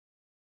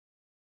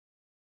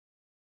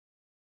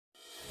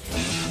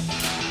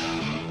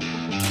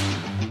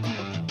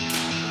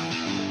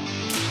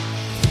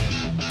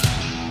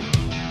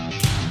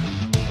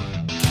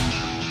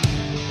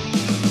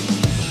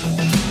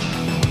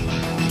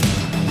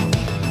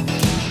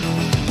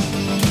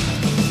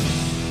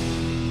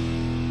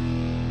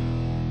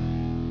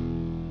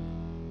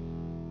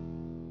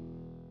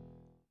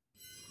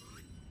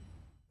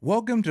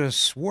welcome to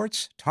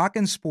Swartz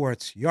Talkin'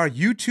 Sports, your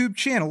YouTube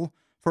channel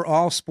for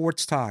all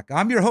sports talk.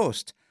 I'm your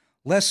host,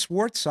 Les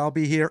Swartz. I'll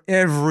be here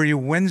every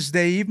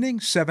Wednesday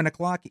evening, 7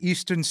 o'clock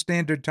Eastern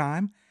Standard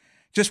Time.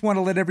 Just want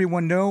to let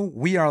everyone know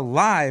we are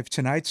live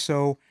tonight,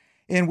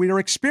 and we are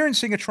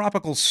experiencing a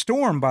tropical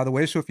storm, by the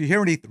way, so if you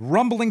hear any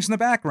rumblings in the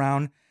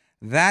background,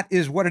 that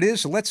is what it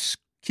is. So let's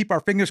keep our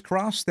fingers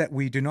crossed that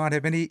we do not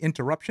have any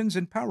interruptions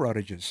and power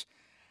outages.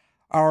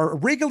 Our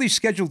regularly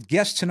scheduled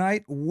guest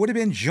tonight would have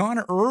been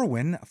John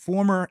Irwin,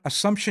 former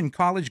Assumption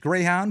College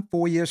Greyhound,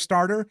 4-year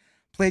starter,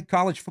 played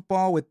college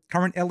football with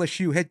current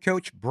LSU head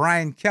coach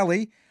Brian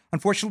Kelly.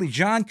 Unfortunately,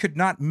 John could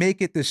not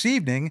make it this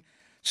evening,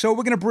 so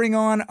we're going to bring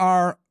on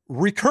our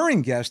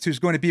recurring guest who's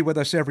going to be with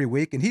us every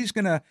week, and he's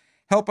going to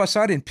help us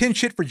out and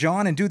pinch hit for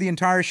John and do the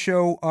entire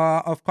show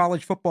of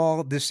college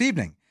football this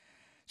evening.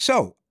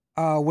 So,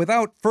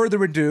 without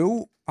further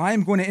ado,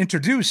 I'm going to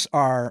introduce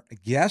our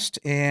guest,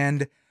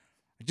 and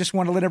I just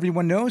want to let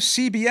everyone know,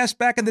 CBS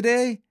back in the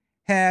day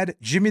had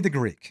Jimmy the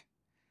Greek.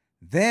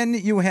 Then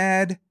you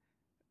had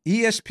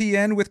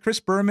ESPN with Chris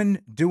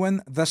Berman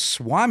doing The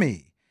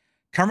Swami.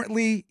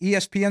 Currently,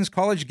 ESPN's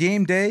College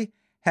Game Day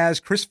has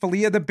Chris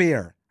D'Elia the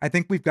Bear. I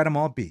think we've got them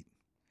all beat.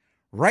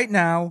 Right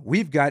now,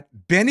 we've got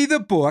Benny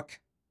the Book,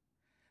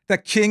 the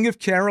King of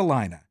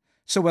Carolina.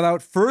 So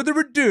without further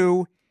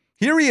ado,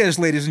 here he is,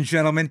 ladies and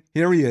gentlemen.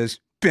 Here he is,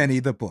 Benny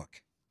the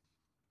Book.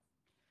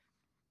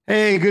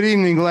 Hey, good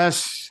evening,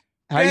 Les.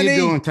 How Benny, you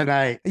doing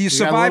tonight? Are you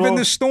surviving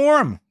the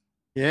storm?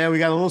 Yeah, we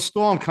got a little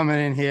storm coming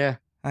in here.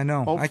 I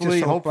know. Hopefully,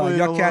 I just hope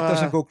your cat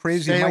doesn't go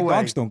crazy. My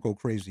dogs don't go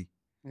crazy.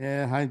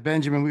 Yeah, hi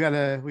Benjamin. We got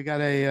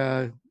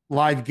a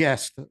live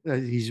guest.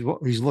 He's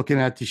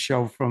looking at the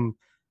show from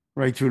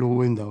right through the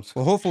windows.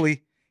 Well,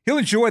 hopefully he'll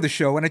enjoy the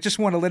show. And I just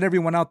want to let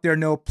everyone out there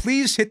know,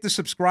 please hit the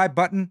subscribe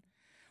button.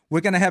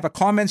 We're going to have a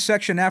comment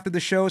section after the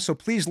show, so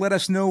please let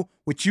us know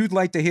what you'd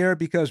like to hear,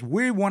 because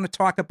we want to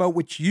talk about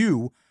what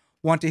you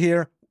want to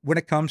hear when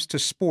it comes to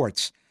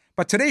sports.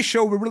 But today's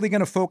show, we're really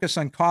going to focus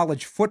on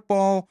college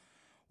football.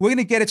 We're going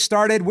to get it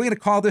started. We're going to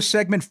call this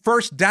segment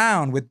First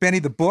Down with Benny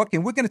the Book,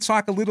 and we're going to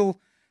talk a little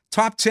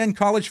top 10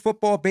 college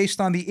football based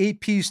on the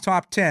AP's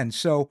top 10.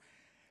 So,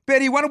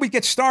 Benny, why don't we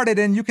get started,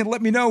 and you can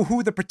let me know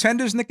who the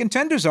pretenders and the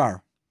contenders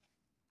are.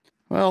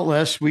 Well,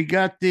 Les, we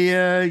got the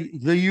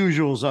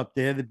usuals up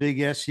there, the big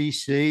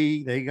SEC.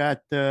 They got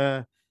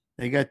their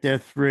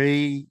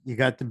 3. You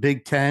got the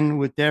Big Ten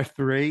with their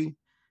 3,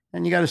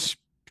 and you got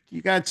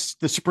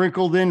the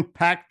sprinkled in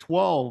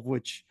Pac-12,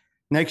 which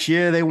next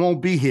year they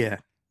won't be here.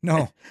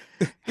 No,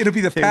 it'll be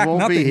the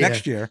Pac-Nothing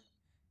next year.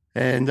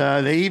 And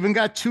they even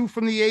got 2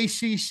 from the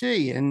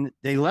ACC, and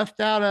they left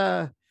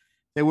out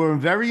they were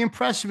very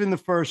impressive in the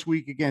first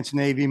week against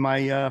Navy.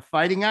 My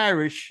Fighting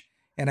Irish.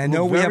 And I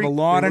know we have a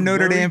lot of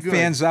Notre Dame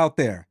fans out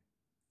there.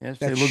 Yes,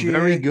 they look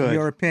very good.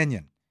 Your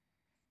opinion.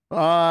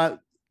 And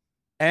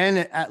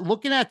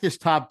looking at this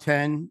top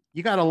 10,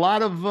 you got a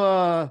lot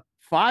of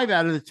 5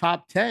 out of the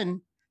top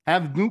 10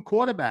 have new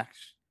quarterbacks.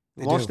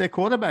 They lost their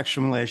quarterbacks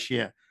from last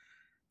year.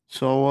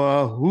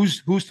 So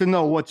who's to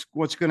know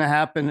what's going to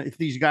happen, if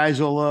these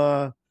guys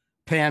will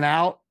pan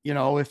out,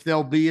 if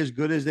they'll be as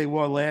good as they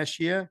were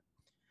last year.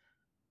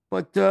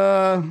 But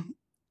Georgia's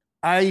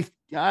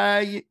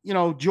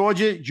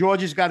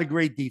got a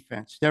great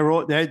defense.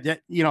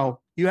 You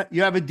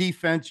have a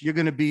defense, you're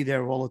going to be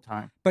there all the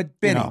time.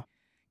 But Benny,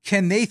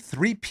 can they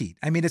three-peat?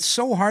 I mean, it's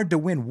so hard to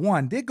win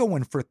one. They're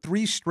going for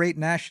 3 straight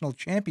national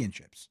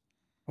championships.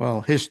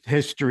 Well,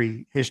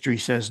 history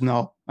says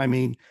no. I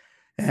mean,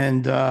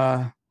 and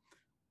I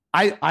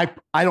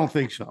don't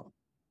think so,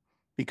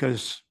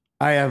 because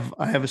I have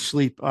I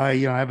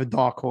have a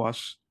dark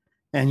horse,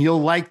 and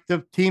you'll like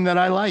the team that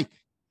I like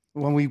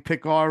when we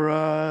pick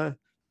our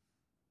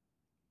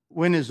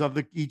winners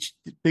of each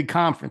big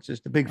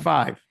conferences, the Big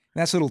 5.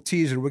 That's a little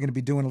teaser. We're going to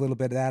be doing a little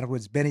bit of that.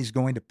 Afterwards, Benny's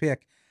going to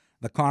pick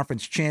the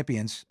conference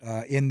champions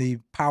in the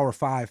Power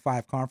 5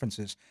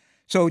 conferences.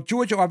 So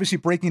Georgia obviously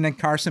breaking in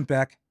Carson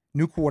Beck,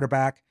 new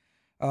quarterback.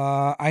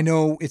 I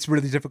know it's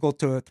really difficult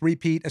to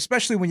three-peat,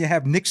 especially when you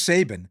have Nick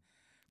Saban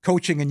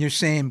coaching in your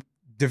same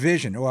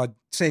division or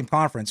same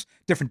conference,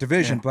 different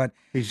division. Yeah. But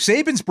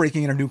Saban's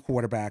breaking in a new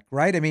quarterback,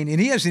 right? I mean, and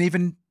he hasn't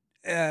even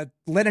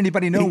let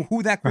anybody know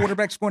who that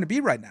quarterback's going to be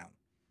right now.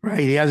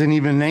 Right. He hasn't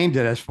even named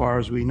it as far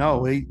as we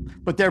know.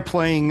 But they're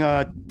playing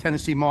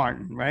Tennessee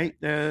Martin, right?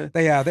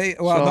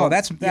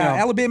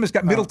 Alabama's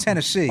got Middle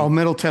Tennessee. Oh,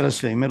 Middle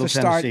Tennessee.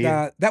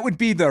 That would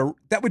be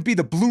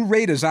the Blue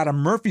Raiders out of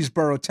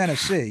Murfreesboro,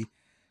 Tennessee.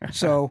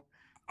 So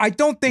I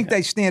don't think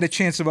they stand a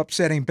chance of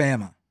upsetting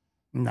Bama.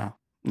 No,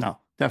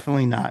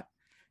 definitely not.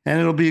 And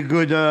it'll be a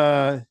good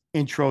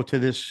intro to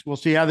this. We'll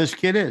see how this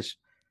kid is.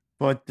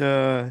 But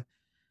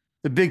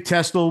the big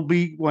test will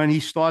be when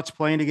he starts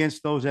playing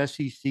against those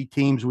SEC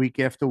teams week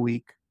after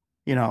week.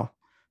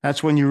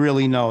 That's when you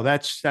really know.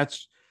 That's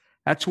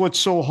what's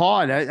so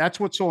hard. That's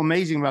what's so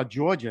amazing about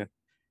Georgia,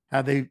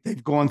 how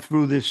they've gone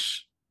through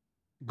this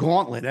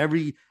gauntlet.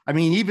 Even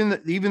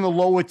the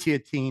lower tier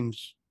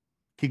teams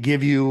could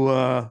give you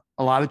a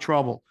lot of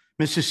trouble.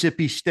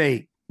 Mississippi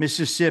State,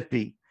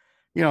 Mississippi,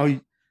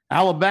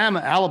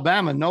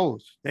 Alabama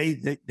knows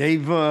they've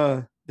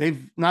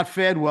not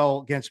fared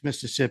well against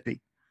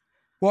Mississippi.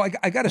 Well,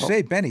 I got to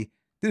say, Benny,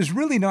 there's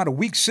really not a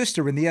weak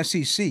sister in the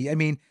SEC. I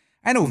mean,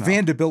 I know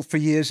Vanderbilt for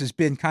years has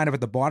been kind of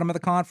at the bottom of the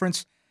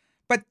conference,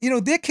 but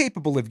they're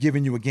capable of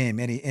giving you a game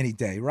any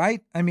day,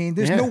 right? I mean,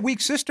 there's no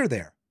weak sister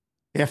there.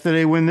 After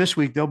they win this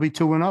week, they'll be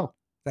 2-0.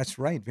 That's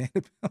right,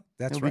 Vanderbilt.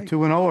 They'll be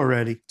 2-0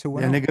 already.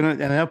 2-0,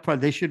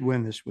 and they should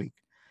win this week.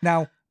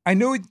 Now, I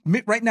know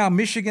right now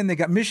Michigan. They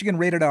got Michigan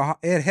rated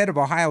ahead of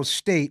Ohio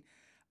State.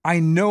 I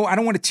know I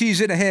don't want to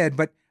tease it ahead,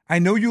 but I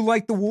know you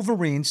like the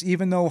Wolverines,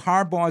 even though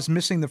Harbaugh's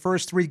missing the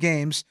first 3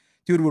 games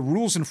due to a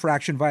rules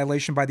infraction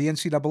violation by the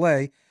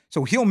NCAA.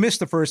 So he'll miss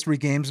the first 3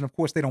 games, and of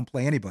course they don't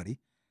play anybody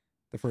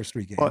the first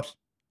 3 games. But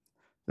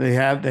they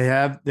have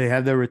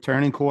their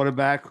returning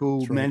quarterback,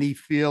 who many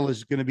feel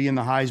is going to be in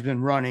the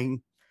Heisman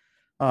running.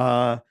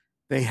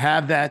 They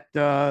have that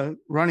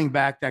running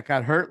back that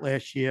got hurt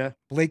last year,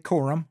 Blake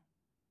Corum.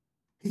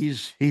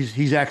 He's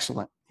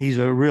excellent. He's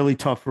a really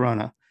tough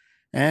runner,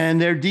 and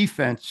their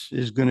defense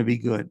is going to be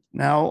good.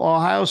 Now,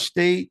 Ohio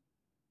State,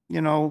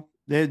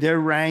 they're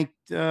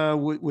ranked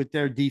with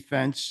their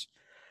defense,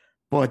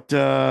 but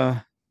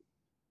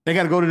they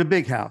got to go to the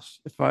big house.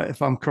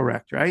 If I'm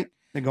correct, right?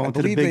 They're going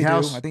to the big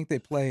house. I think they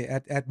play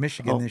at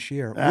Michigan this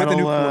year with a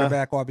new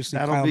quarterback. Obviously,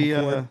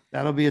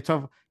 that'll be a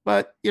tough.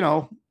 But you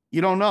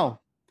don't know.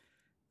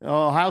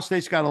 Ohio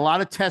State's got a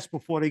lot of tests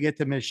before they get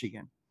to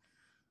Michigan.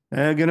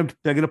 They're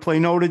gonna play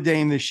Notre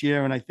Dame this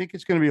year, and I think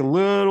it's gonna be a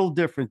little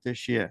different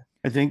this year.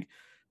 I think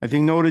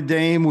Notre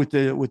Dame with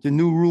the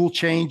new rule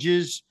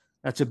changes,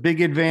 that's a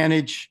big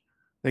advantage.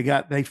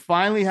 They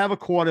finally have a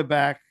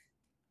quarterback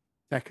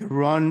that can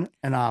run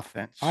an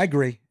offense. I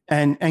agree.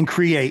 And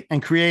create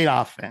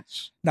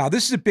offense. Now,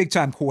 this is a big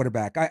time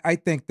quarterback. I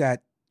think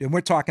that, and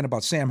we're talking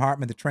about Sam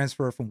Hartman, the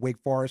transfer from Wake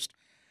Forest.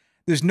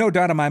 There's no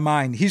doubt in my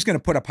mind he's going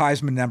to put up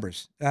Heisman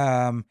numbers.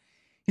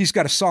 He's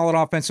got a solid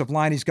offensive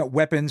line. He's got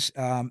weapons.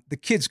 The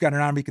kid's got an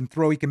arm he can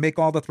throw. He can make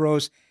all the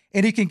throws,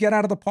 and he can get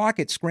out of the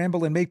pocket,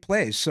 scramble, and make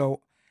plays.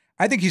 So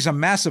I think he's a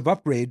massive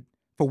upgrade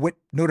for what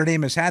Notre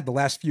Dame has had the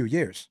last few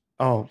years.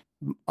 Oh,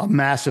 a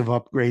massive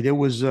upgrade. It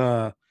was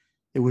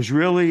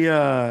really,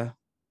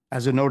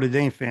 as a Notre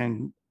Dame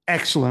fan,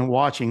 excellent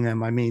watching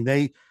them.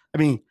 Navy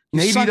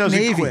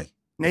doesn't quit.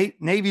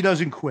 Navy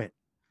doesn't quit.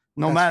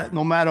 No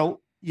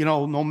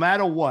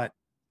matter what,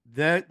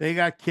 they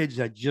got kids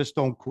that just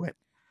don't quit.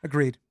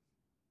 Agreed.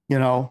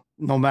 No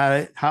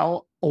matter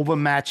how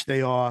overmatched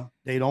they are,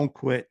 they don't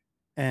quit.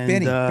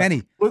 And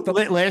Benny,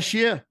 last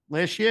year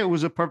it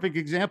was a perfect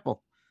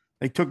example.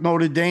 They took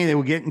Notre Dame. They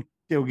were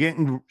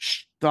getting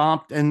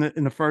stomped in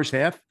the first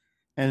half,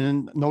 and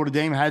then Notre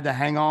Dame had to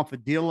hang on for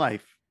dear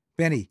life.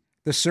 Benny,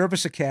 the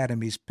service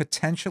academies,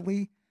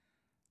 potentially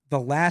the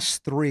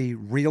last 3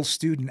 real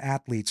student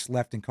athletes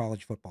left in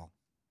college football.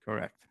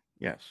 Correct.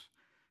 Yes.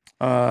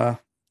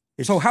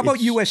 So how about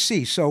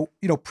USC? So,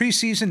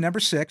 preseason number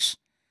 6,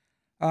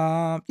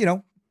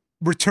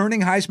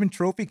 returning Heisman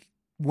Trophy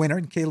winner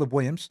in Caleb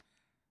Williams.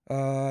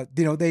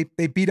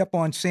 They beat up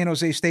on San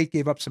Jose State,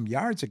 gave up some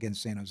yards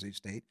against San Jose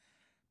State,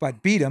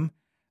 but beat them.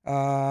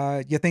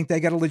 You think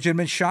they got a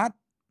legitimate shot?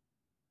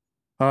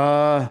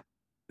 They're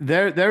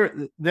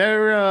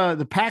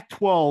the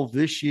Pac-12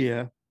 this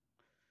year.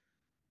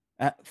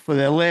 For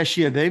their last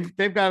year,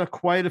 they've got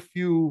quite a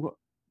few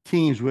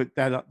teams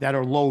that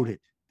are loaded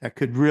that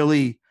could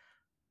really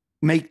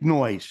make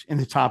noise in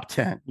the top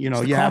 10. You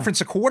conference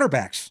of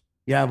quarterbacks.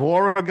 You have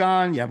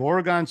Oregon, you have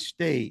Oregon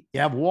State, you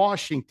have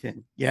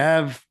Washington, you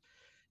have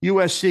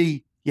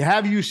USC, you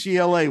have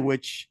UCLA,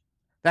 which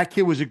that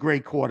kid was a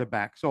great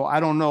quarterback. So I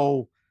don't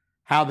know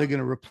how they're going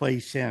to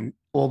replace him,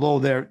 although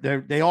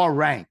they are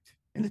ranked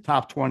in the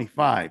top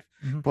 25.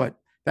 Mm-hmm. But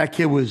that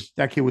kid was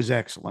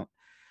excellent.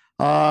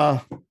 I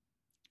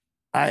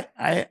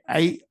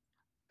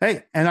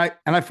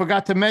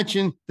forgot to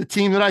mention the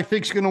team that I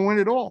think is going to win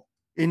it all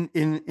in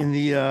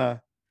the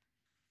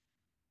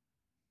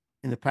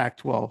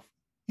Pac-12,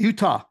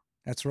 Utah.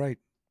 That's right.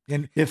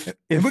 And if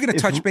we're going to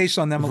touch base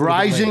on them,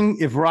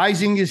 if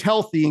Rising is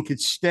healthy and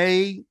could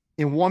stay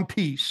in one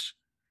piece,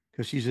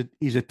 because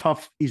he's a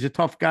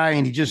tough guy,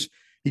 and he just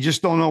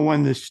don't know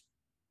when to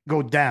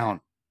go down.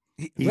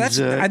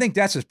 I think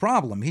that's his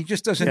problem. He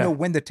just doesn't know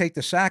when to take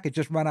the sack and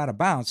just run out of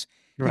bounds.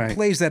 Right. He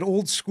plays that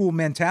old school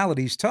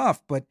mentality. He's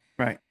tough, but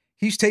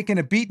he's taking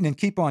a beating and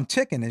keep on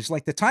ticking. He's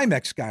like the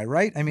Timex guy,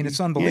 right? I mean, it's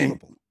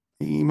unbelievable.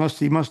 He must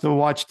have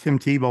watched Tim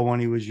Tebow when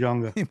he was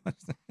younger.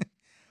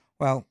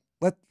 Well,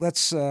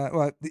 let's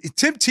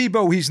Tim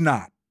Tebow, he's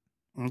not.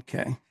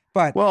 Okay.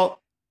 But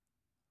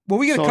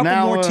we got a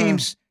couple more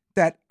teams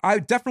that I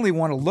definitely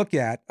want to look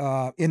at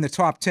in the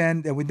top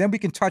 10, and then we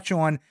can touch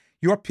on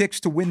your picks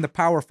to win the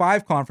Power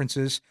 5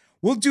 conferences.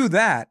 We'll do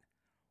that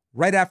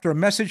right after a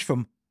message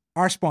from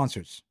our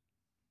sponsors.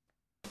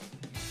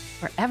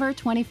 Forever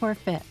 24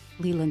 Fit,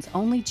 Leland's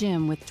only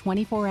gym with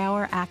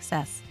 24-hour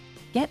access.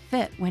 Get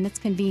fit when it's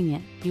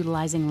convenient,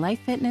 utilizing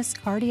Life Fitness,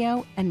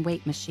 cardio, and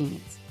weight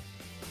machines.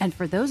 And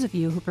for those of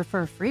you who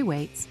prefer free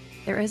weights,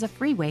 there is a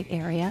free weight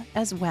area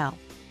as well.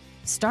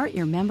 Start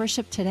your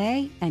membership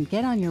today and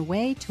get on your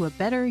way to a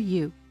better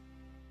you.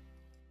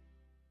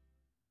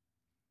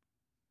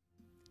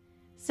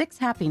 Six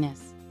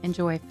Happiness.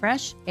 Enjoy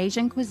fresh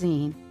Asian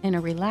cuisine in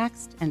a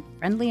relaxed and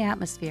friendly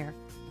atmosphere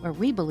where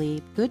we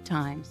believe good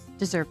times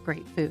deserve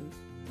great food.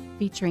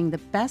 Featuring the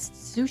best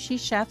sushi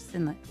chefs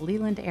in the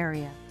Leland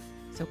area.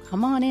 So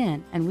come on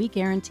in and we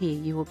guarantee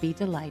you will be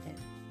delighted.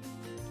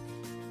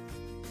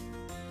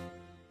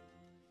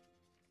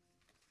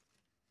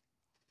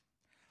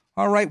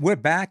 All right, we're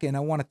back, and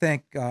I want to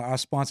thank our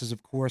sponsors,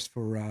 of course,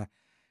 for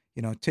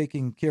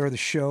taking care of the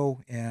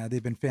show.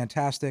 They've been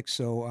fantastic.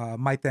 So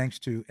my thanks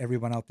to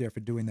everyone out there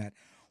for doing that.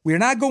 We are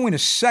now going to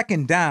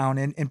second down,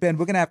 and Ben,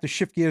 we're going to have to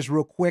shift gears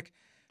real quick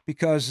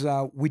because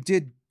we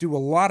did do a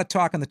lot of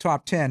talk on the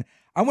top 10.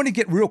 I want to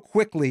get real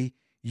quickly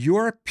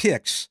your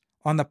picks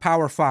on the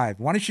Power 5.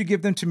 Why don't you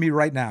give them to me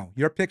right now?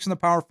 Your picks on the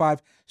Power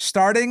 5,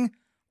 starting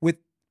with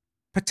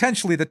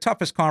potentially the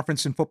toughest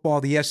conference in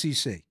football, the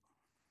SEC.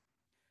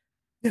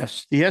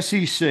 Yes, the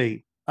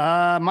SEC.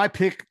 My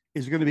pick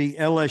is going to be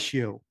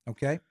LSU.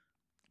 Okay.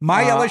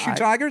 My LSU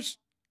Tigers?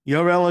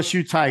 Your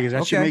LSU Tigers.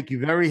 That should Okay. make you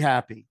very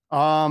happy.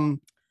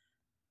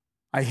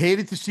 I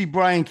hated to see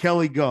Brian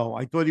Kelly go.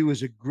 I thought he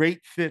was a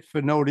great fit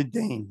for Notre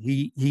Dame.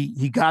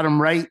 He got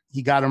him right.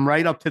 He got him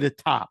right up to the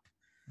top.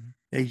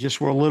 They just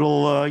were a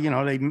little,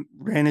 they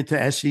ran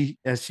into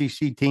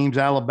SEC teams,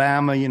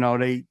 Alabama.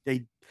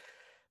 They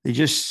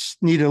just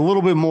needed a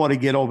little bit more to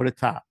get over the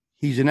top.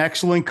 He's an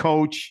excellent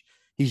coach.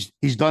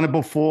 He's done it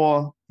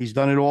before. He's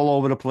done it all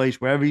over the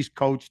place. Wherever he's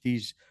coached,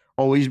 he's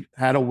always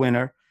had a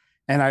winner.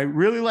 And I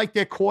really like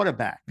their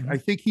quarterback. I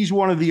think he's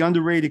one of the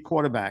underrated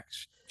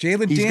quarterbacks.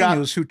 Jalen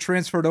Daniels, who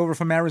transferred over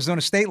from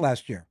Arizona State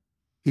last year.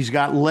 He's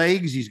got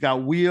legs. He's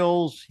got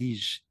wheels.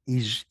 He's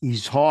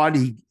hard.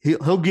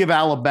 He'll give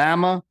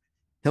Alabama.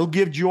 He'll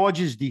give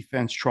Georgia's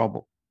defense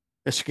trouble.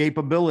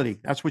 Escapability.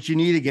 That's what you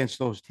need against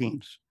those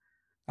teams.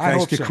 I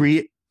hope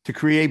to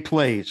create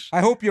plays. I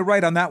hope you're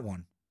right on that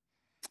one.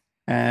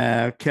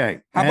 Okay.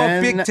 How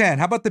about Big Ten?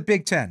 How about the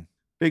Big Ten?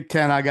 Big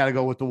Ten, I got to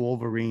go with the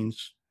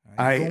Wolverines.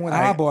 Going with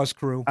Harbaugh's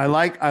crew. I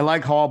like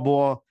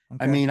Harbaugh.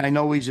 Okay. I mean, I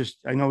know he's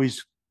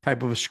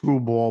type of a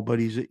screwball, but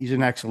he's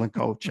an excellent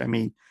coach. I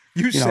mean,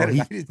 you said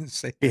it. I didn't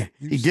say it.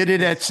 He did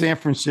it at San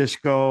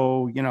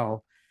Francisco.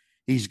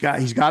 He's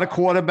got a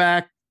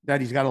quarterback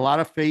that he's got a lot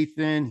of faith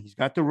in. He's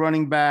got the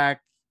running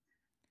back.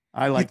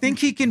 You think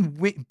he can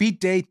beat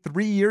Day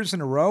 3 years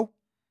in a row?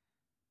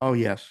 Oh,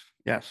 yes.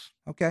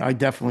 Okay. I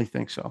definitely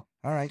think so.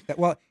 All right.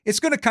 Well, it's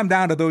going to come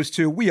down to those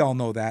two. We all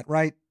know that,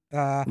 right?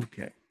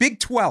 Okay. Big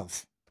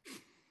 12.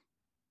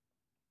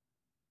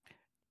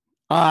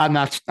 I'm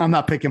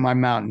not picking my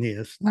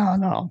Mountaineers. No.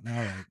 All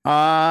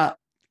right.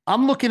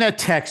 I'm looking at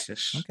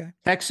Texas. Okay.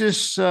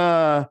 Texas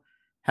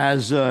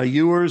has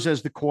Ewers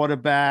as the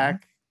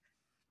quarterback.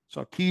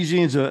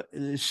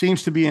 Sarkisian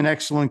seems to be an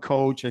excellent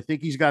coach. I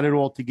think he's got it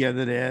all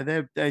together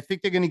there. I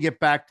think they're going to get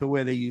back to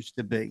where they used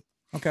to be.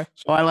 Okay.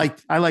 So I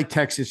like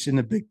Texas in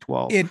the Big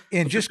 12. And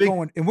we're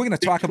going to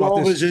talk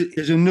about this.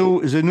 Is a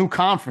new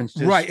conference.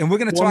 Right. And we're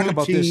going to talk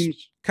about teams.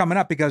 This coming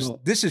up because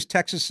this is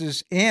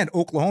Texas's and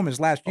Oklahoma's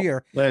last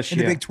year in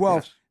the Big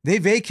 12. Yes. They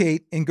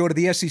vacate and go to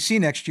the SEC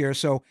next year.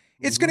 So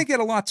it's going to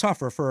get a lot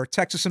tougher for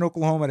Texas and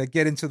Oklahoma to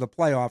get into the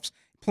playoffs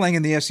playing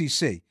in the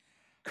SEC. Correct.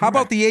 How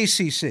about the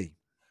ACC?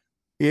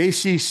 The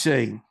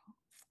ACC.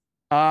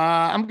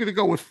 I'm going to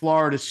go with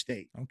Florida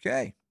State.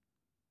 Okay.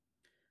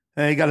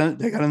 They got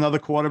another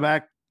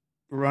quarterback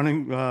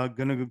running,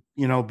 going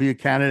to be a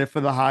candidate for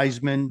the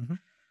Heisman.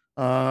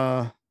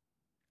 Mm-hmm.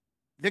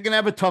 They're going to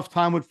have a tough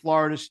time with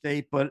Florida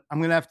State, but I'm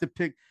going to have to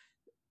pick.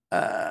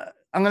 I'm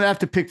going to have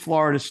to pick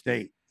Florida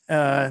State.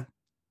 You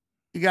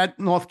got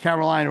North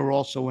Carolina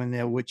also in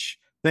there, which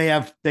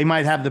they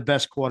might have the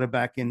best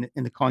quarterback in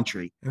the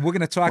country. And we're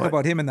going to talk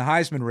about him in the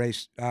Heisman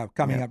race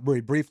coming up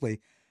very briefly.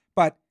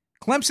 But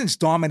Clemson's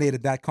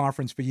dominated that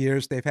conference for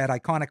years. They've had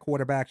iconic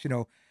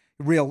quarterbacks,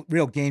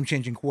 real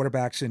game-changing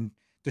quarterbacks in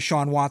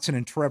Deshaun Watson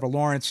and Trevor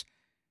Lawrence.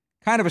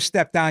 Kind of a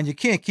step down. You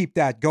can't keep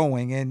that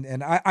going.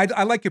 And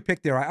I like your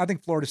pick there. I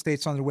think Florida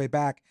State's on their way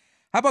back.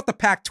 How about the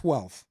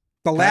Pac-12?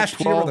 The last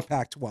year of the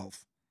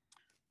Pac-12.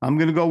 I'm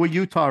going to go with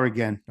Utah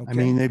again. Okay. I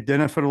mean, they've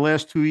done it for the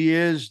last 2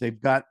 years. They've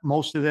got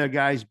most of their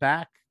guys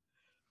back.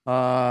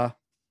 I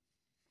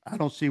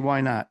don't see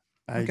why not.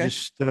 I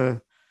just,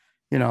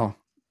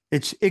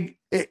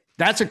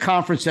 that's a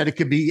conference that it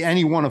could be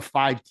any one of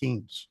 5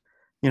 teams.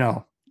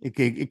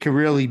 It could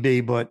really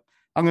be, but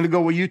I'm going to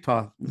go with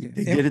Utah.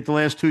 They did it the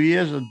last 2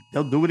 years, and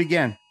they'll do it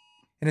again.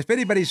 And if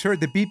anybody's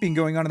heard the beeping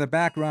going on in the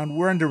background,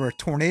 we're under a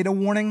tornado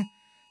warning.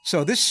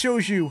 So this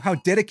shows you how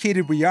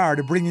dedicated we are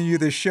to bringing you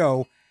this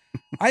show.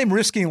 I am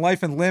risking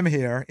life and limb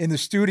here in the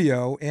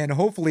studio, and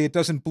hopefully it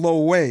doesn't blow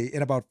away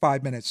in about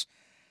 5 minutes.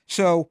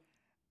 So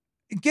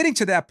getting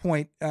to that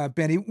point,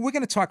 Benny, we're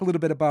going to talk a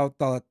little bit about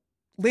the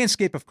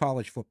landscape of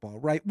college football,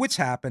 right? What's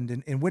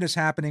happened and what is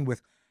happening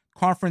with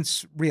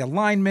conference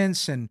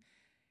realignments and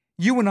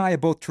you and I are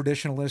both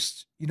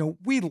traditionalists.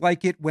 We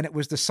like it when it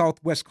was the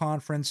Southwest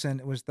Conference and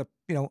it was the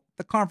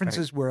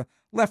conferences were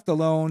left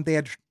alone. They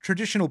had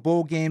traditional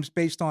bowl games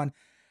based on,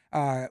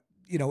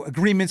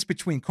 agreements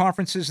between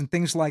conferences and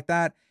things like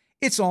that.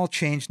 It's all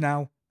changed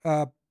now.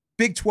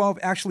 Big 12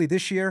 actually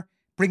this year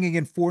bringing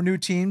in 4 new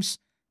teams,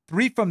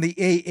 3 from the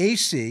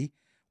AAC,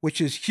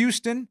 which is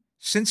Houston,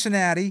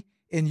 Cincinnati,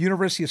 and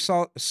University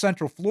of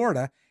Central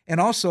Florida. And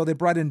also they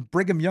brought in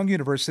Brigham Young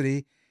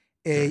University,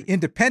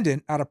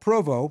 independent out of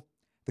Provo,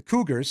 the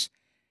Cougars.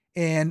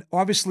 And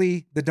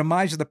obviously the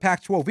demise of the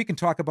Pac-12, we can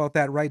talk about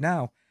that right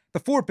now. The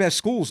 4 best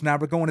schools now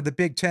are going to the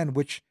Big Ten,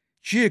 which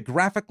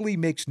geographically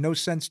makes no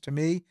sense to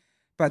me,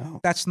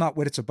 but that's not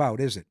what it's about,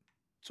 is it?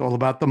 It's all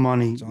about the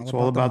money. It's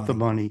all about the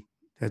money.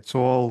 That's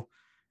all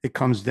it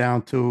comes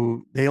down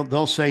to.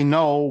 They'll say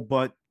no,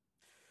 but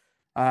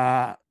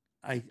I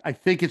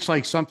think it's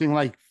like something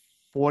like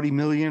 40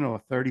 million or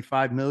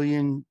 35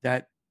 million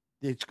that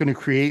it's going to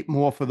create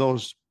more for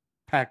those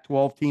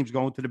Pac-12 teams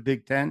going to the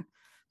Big Ten.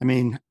 I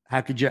mean,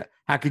 how could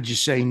you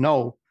say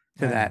no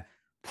to that?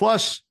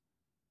 Plus,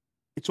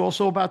 it's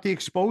also about the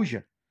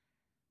exposure.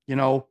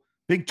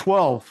 Big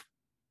 12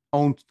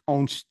 owns,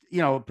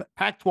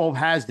 Pac-12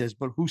 has this,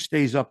 but who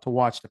stays up to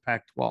watch the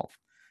Pac-12?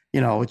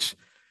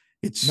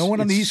 It's no one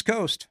on the East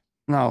Coast.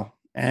 No.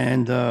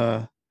 And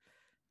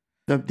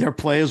their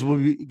players will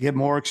get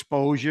more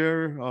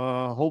exposure.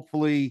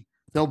 Hopefully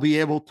they'll be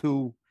able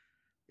to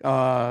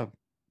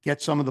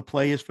get some of the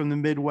players from the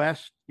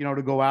Midwest,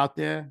 to go out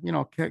there.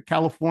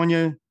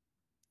 California,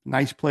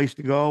 nice place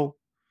to go.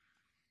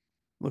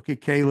 Look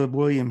at Caleb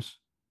Williams.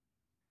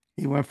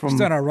 He went from... He's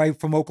done all right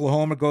from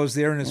Oklahoma, goes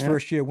there in his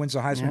first year, wins the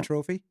Heisman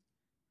Trophy.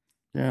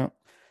 Yeah.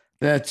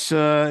 That's,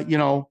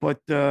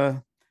 but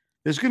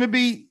there's going to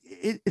be...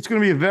 It's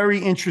going to be a very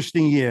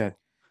interesting year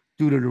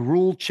due to the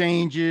rule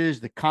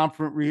changes, the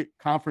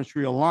conference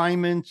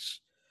realignments.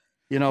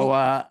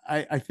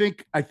 I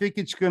think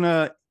it's going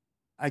to...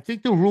 I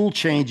think the rule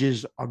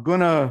changes are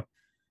going to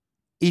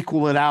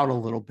equal it out a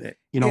little bit,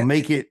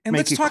 make it And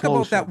let's talk closer.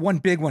 about that one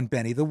big one,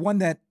 Benny, the one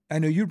that I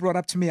know you brought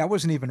up to me. I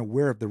wasn't even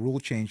aware of the rule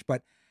change,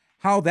 but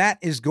how that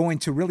is going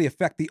to really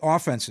affect the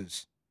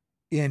offenses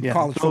in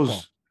college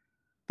football.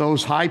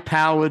 Those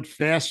high-powered,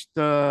 fast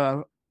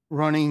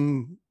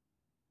running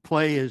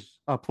plays,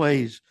 they're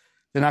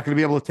not going to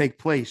be able to take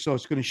place. So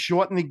it's going to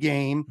shorten the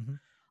game. Mm-hmm.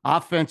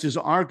 Offenses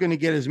aren't going to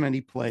get as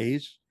many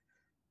plays.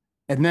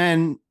 And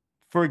then,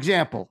 for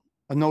example,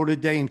 a Notre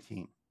Dame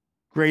team,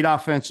 great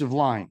offensive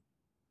line.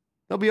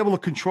 They'll be able to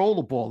control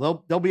the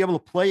ball. They'll be able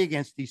to play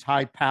against these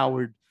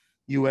high-powered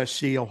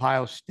USC,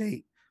 Ohio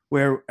State,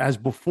 whereas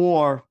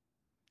before,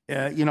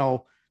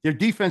 their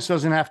defense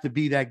doesn't have to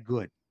be that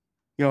good.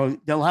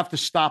 They'll have to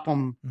stop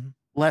them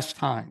less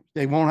times.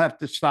 They won't have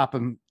to stop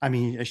them. I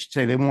should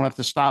say they won't have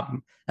to stop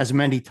them as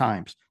many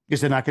times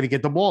because they're not going to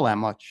get the ball that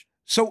much.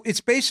 So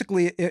it's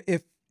basically,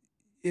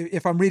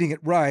 if I'm reading it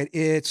right,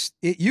 it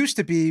used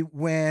to be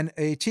when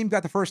a team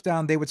got the first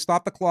down, they would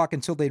stop the clock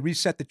until they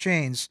reset the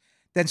chains,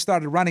 then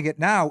started running it.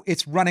 Now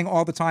it's running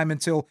all the time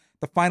until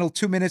the final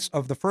 2 minutes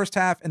of the first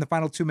half and the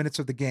final 2 minutes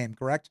of the game.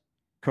 Correct?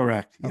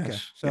 Correct. Yes. Okay.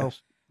 So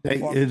yes.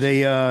 When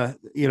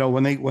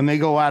they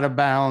go out of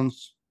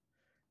bounds,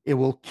 it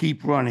will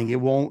keep running. They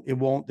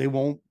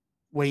won't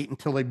wait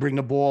until they bring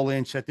the ball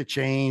in, set the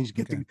chains,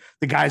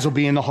 the guys will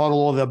be in the huddle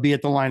or they'll be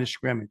at the line of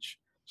scrimmage.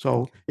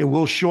 So it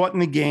will shorten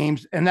the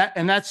games, and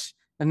that's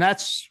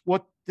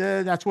what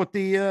the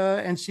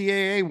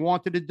NCAA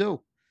wanted to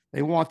do.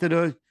 They wanted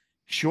to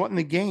shorten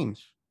the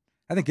games.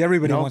 I think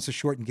everybody wants to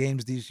shorten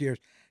games these years,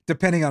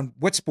 depending on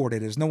what sport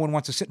it is. No one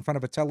wants to sit in front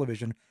of a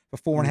television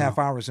for 4.5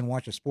 hours and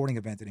watch a sporting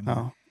event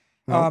anymore.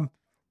 No.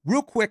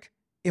 Real quick,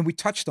 and we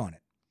touched on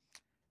it.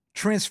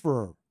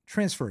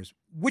 Transfers.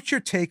 What's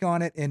your take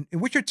on it, and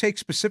what's your take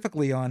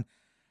specifically on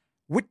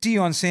what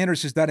Deion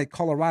Sanders has done at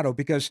Colorado?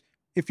 Because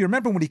if you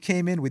remember when he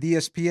came in with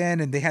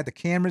ESPN and they had the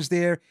cameras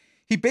there,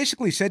 he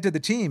basically said to the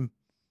team,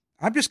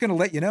 "I'm just going to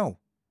let you know,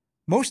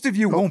 most of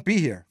you won't be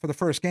here for the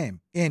first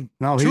game." And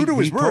true to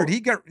his word,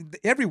 he got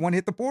everyone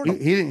hit the portal.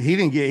 He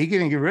didn't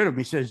get rid of him.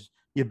 He says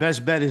your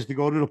best bet is to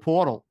go to the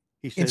portal.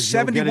 He says, and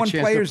 71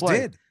 players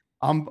did.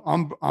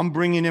 I'm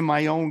bringing in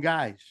my own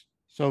guys.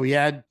 So he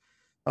had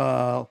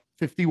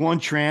 51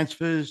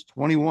 transfers,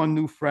 21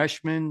 new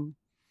freshmen.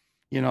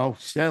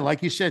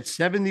 Like you said,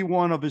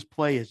 71 of his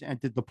players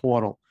entered the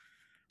portal.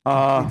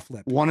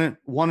 One in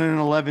an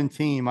 11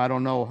 team. I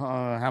don't know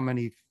how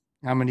many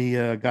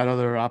got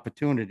other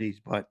opportunities,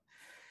 but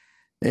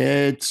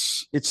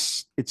it's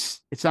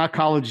not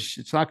college.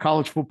 It's not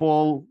college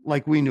football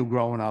like we knew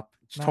growing up.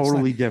 It's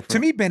totally different. To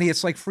me, Benny,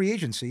 it's like free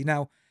agency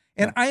now.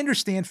 And I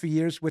understand for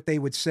years what they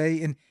would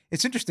say, and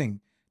it's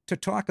interesting to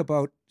talk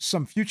about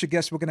some future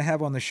guests we're going to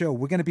have on the show.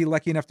 We're going to be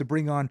lucky enough to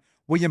bring on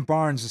William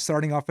Barnes, the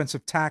starting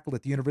offensive tackle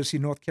at the University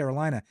of North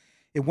Carolina.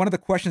 And one of the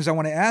questions I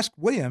want to ask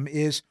William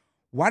is,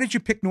 why did you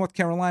pick North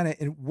Carolina?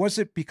 And was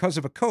it because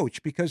of a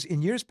coach? Because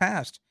in years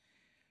past,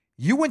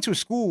 you went to a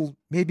school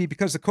maybe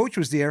because the coach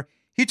was there.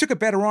 He took a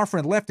better offer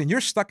and left, and you're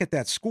stuck at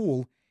that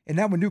school. And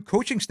now a new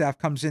coaching staff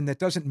comes in that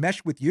doesn't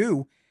mesh with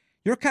you.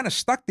 you're kind of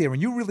stuck there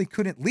and you really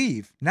couldn't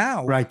leave.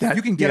 Now Right.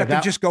 you can get up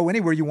and just go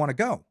anywhere you want to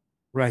go.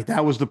 Right.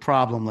 That was the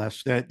problem,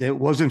 Les, that it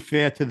wasn't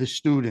fair to the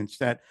students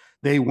that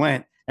they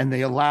went and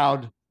they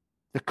allowed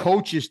the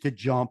coaches to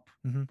jump,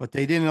 but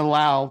they didn't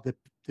allow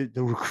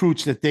the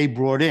recruits that they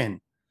brought in.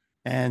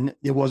 And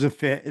it wasn't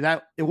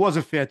fair. It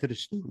wasn't fair to the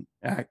student.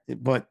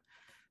 But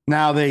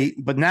now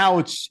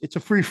it's a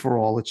free for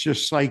all. It's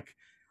just like,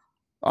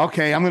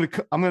 okay, I'm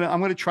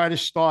gonna try to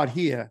start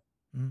here.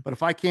 But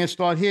if I can't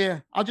start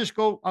here, I'll just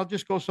go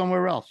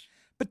somewhere else.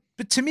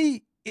 But to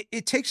me,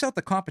 it takes out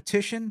the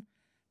competition.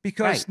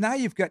 Because now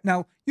you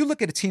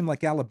look at a team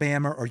like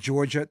Alabama or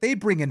Georgia, they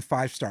bring in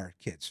 5-star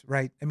kids,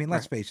 right? I mean,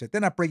 let's face it, they're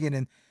not bringing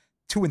in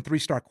 2- and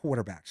 3-star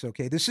quarterbacks,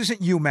 okay? This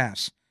isn't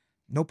UMass.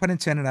 No pun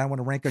intended. I want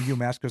to rank on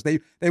UMass because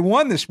they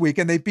won this week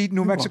and they beat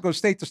New Mexico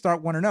State to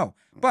start 1-0.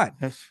 But,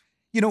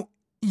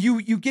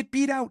 you get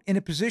beat out in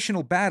a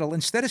positional battle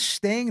instead of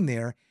staying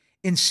there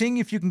and seeing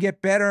if you can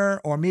get better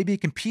or maybe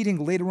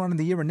competing later on in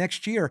the year or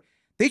next year.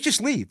 They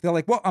just leave. They're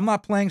like, well, I'm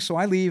not playing, so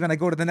I leave and I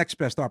go to the next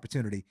best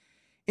opportunity.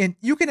 And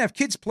you can have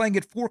kids playing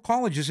at 4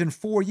 colleges in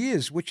 4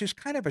 years, which is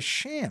kind of a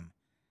sham.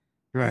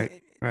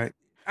 Right.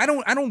 I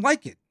don't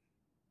like it.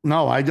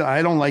 No, I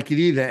don't like it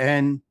either.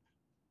 And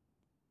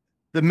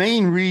the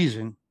main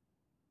reason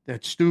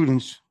that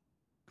students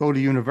go to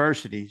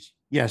universities,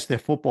 yes, they're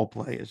football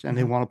players and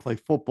they want to play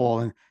football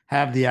and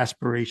have the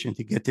aspiration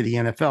to get to the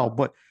NFL,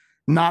 but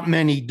not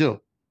many do.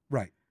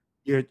 Right.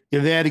 You're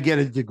there to get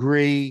a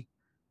degree.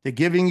 They're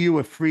giving you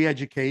a free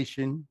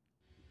education.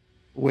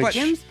 Which,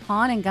 Jim's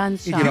Pawn and Gun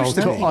Shop.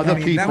 to other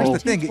people. That was the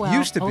thing. It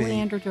used to be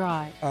Oleander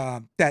Drive.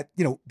 That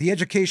the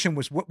education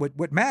was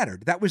what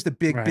mattered. That was the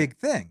big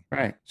thing.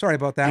 Right. Sorry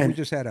about that. We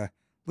just had a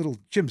little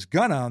Jim's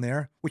gun on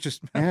there, which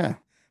is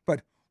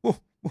but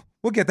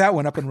we'll get that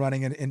one up and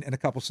running in a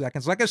couple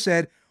seconds. Like I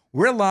said,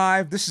 we're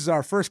live. This is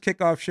our first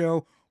kickoff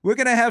show. We're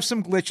gonna have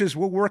some glitches.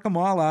 We'll work them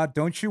all out.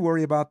 Don't you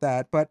worry about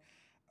that. But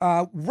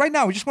right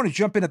now, we just want to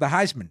jump into the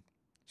Heisman.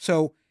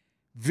 So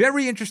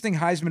very interesting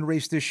Heisman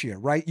race this year,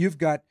 right? You've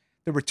got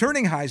the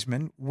returning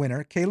Heisman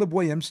winner, Caleb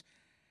Williams,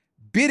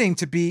 bidding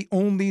to be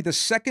only the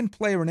second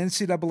player in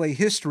NCAA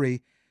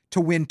history to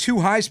win 2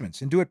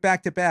 Heismans and do it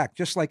back-to-back,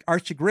 just like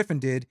Archie Griffin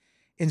did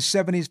in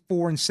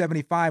 74 and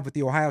 75 with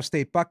the Ohio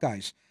State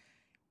Buckeyes.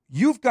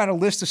 You've got a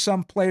list of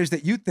some players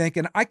that you think,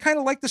 and I kind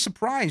of like the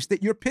surprise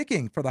that you're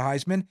picking for the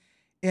Heisman,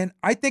 and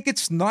I think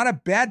it's not a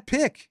bad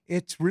pick.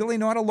 It's really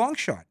not a long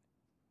shot.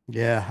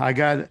 Yeah, I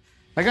got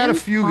a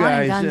few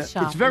guys.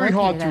 It's very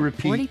hard to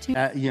repeat,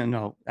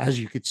 as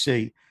you could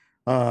see.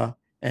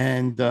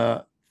 And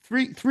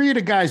three of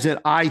the guys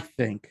that I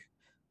think,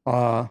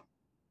 the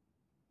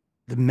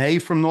May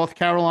from North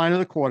Carolina,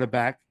 the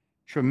quarterback,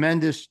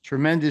 tremendous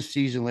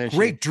season last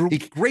year.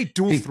 Great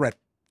dual threat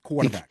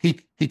quarterback.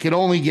 He could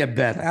only get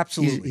better.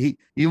 Absolutely.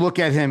 You look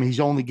at him, he's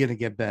only going to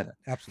get better.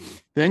 Absolutely.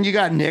 Then you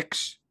got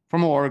Nix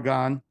from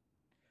Oregon,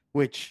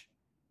 which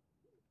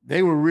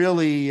they were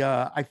really,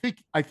 I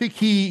think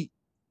he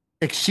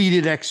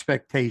exceeded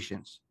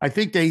expectations. I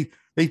think they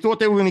thought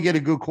they were going to get a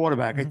good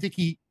quarterback. I think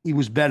he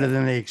was better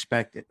than they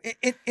expected.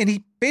 And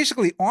he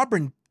basically,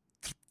 Auburn,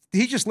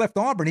 he just left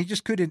Auburn. He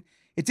just couldn't,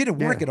 it didn't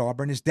work at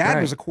Auburn. His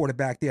dad was a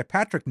quarterback there,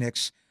 Patrick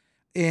Nix,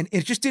 and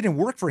it just didn't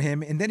work for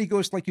him. And then he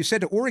goes, like you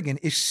said, to Oregon,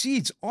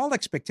 exceeds all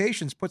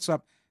expectations, puts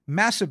up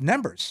massive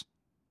numbers.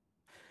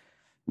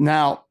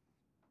 Now,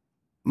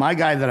 my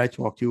guy that I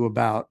talked to you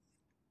about,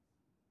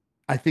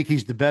 I think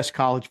he's the best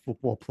college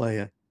football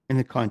player in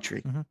the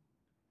country.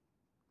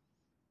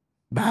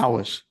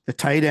 Bowers, the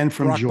tight end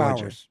from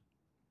Georgia.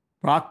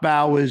 Brock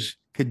Bowers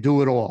could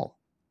do it all.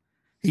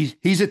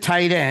 He's a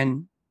tight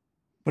end,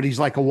 but he's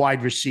like a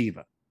wide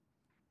receiver,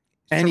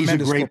 and he's a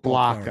great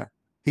blocker.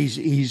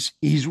 He's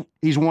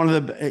one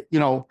of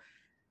the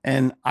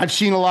and I've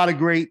seen a lot of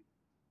great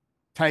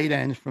tight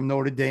ends from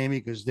Notre Dame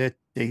because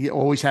they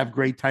always have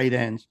great tight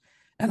ends,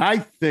 and I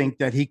think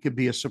that he could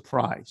be a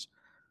surprise.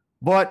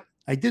 But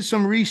I did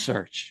some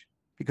research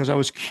because I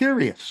was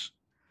curious.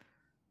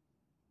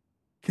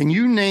 Can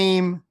you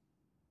name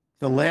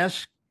the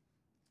last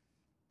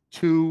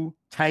 2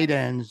 tight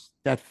ends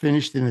that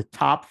finished in the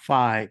top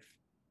 5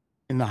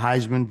 in the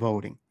Heisman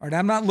voting? All right,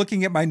 I'm not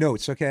looking at my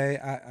notes, okay?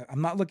 I'm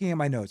not looking at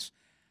my notes.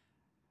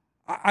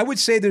 I would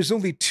say there's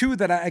only 2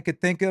 that I could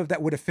think of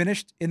that would have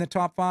finished in the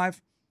top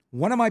 5.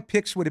 One of my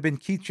picks would have been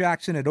Keith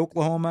Jackson at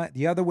Oklahoma.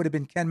 The other would have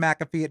been Ken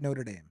McAfee at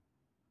Notre Dame.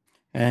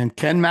 And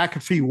Ken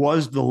McAfee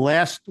was the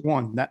last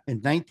one in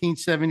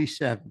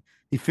 1977.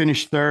 He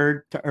finished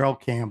 3rd to Earl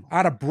Campbell.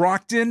 Out of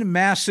Brockton,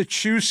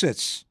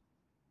 Massachusetts.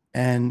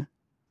 And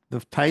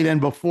the tight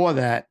end before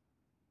that,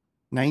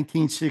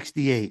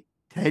 1968,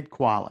 Ted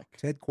Kwolek.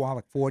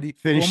 Former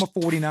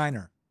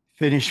 49er.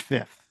 Finished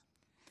 5th.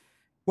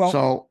 Well,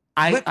 so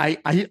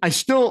I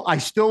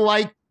still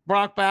like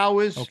Brock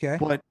Bowers. Okay.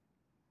 But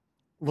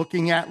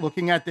looking at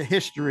the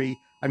history,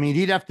 I mean,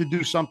 he'd have to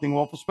do something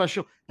awful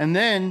special. And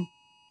then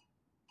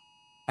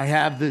I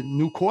have the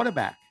new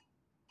quarterback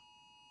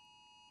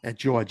at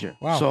Georgia.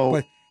 Wow. So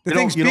but the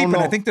thing's beeping.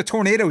 I think the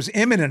tornado is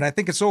imminent. I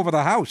think it's over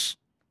the house.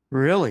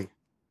 Really?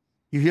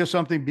 You hear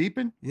something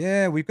beeping?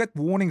 Yeah, we've got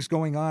warnings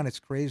going on. It's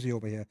crazy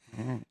over here.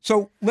 Mm-hmm.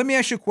 So let me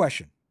ask you a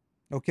question,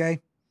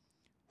 okay?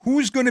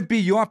 Who's going to be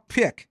your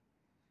pick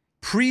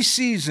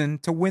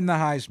preseason to win the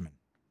Heisman?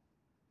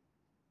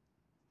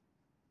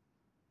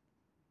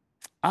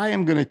 I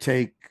am going to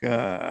take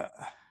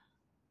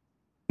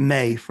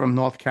May from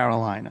North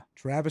Carolina.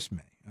 Travis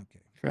May. Okay.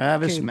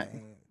 Travis May.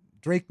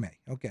 Drake May.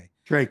 Okay.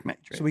 Drake May.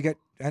 So we got,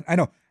 I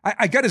know,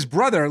 I got his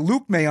brother,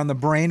 Luke May, on the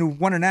brain, who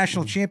won a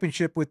national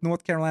championship with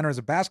North Carolina as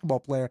a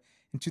basketball player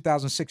in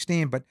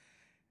 2016. But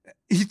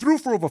he threw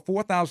for over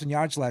 4,000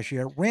 yards last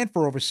year, ran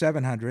for over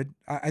 700.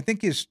 I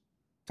think his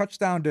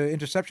touchdown to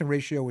interception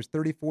ratio was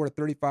 34 to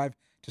 35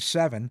 to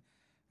 7.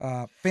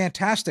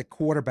 Fantastic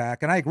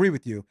quarterback. And I agree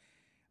with you.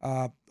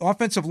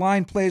 Offensive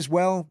line plays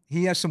well.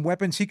 He has some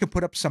weapons. He could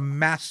put up some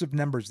massive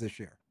numbers this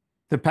year.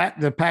 The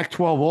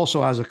Pac-12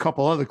 also has a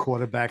couple other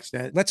quarterbacks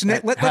that let's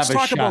have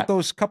talk about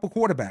those couple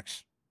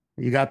quarterbacks.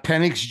 You got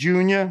Penix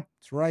Jr.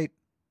 That's right.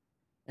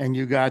 And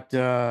you got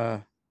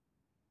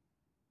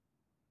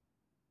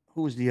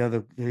who's the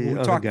other? We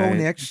other talked guy? Bo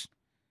Nix.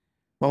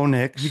 Bo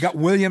Nix. You got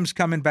Williams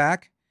coming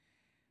back.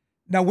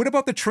 Now, what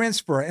about the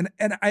transfer? And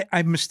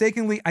I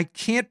mistakenly, I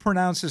can't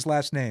pronounce his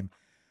last name,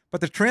 but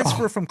the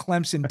transfer from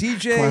Clemson,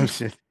 DJ.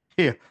 Clemson.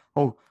 Here.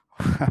 Oh,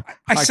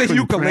 I say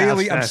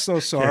ukulele. I'm that. so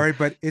sorry,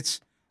 but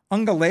it's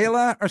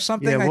Ungalela or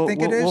something. Yeah, I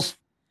think it is.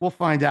 We'll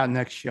find out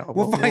next show.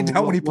 We'll find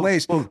out when he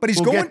plays. But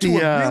he's going to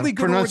a really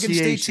good Oregon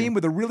State team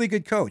with a really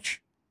good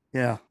coach.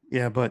 Yeah,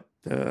 but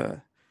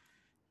they're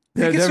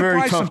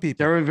very tough. Some people.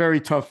 They're a very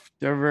tough.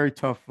 They're a very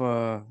tough.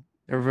 They're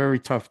a very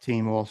tough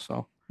team.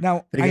 Also,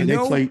 now they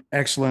play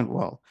excellent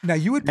well. Now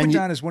you would put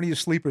down as one of your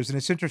sleepers, and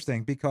it's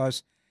interesting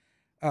because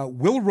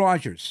Will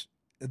Rogers,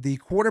 the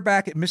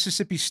quarterback at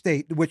Mississippi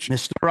State, which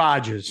Mr.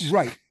 Rogers,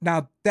 right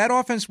now, that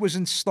offense was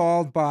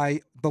installed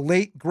by the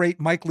late great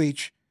Mike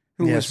Leach,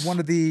 who was one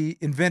of the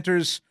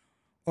inventors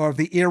of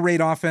the air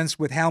raid offense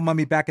with Hal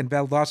Mumme back in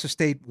Valdosta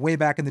State way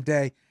back in the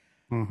day.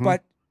 Mm-hmm.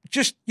 But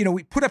just,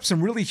 we put up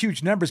some really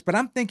huge numbers. But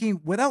I'm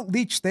thinking, without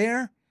Leach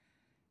there,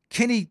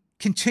 can he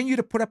continue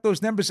to put up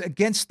those numbers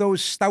against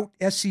those stout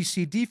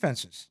SEC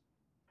defenses?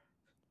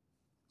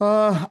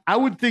 I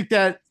would think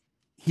that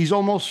he's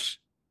almost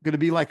going to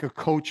be like a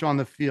coach on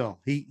the field.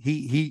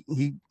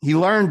 He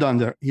learned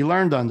under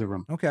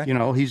him. Okay.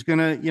 He's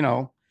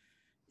gonna,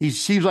 he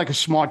seems like a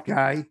smart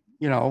guy,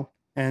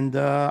 and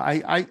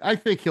I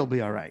think he'll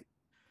be all right.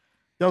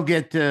 They'll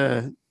get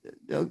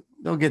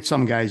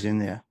some guys in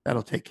there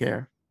that'll take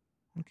care.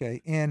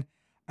 Okay, and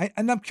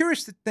I'm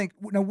curious to think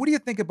now. What do you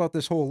think about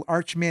this whole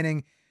Arch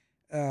Manning,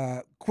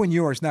 Quinn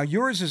Ewers? Now,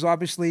 Ewers has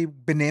obviously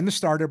been named the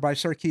starter by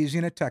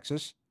Sarkisian at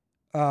Texas.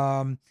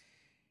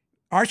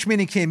 Arch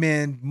Manning came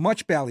in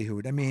much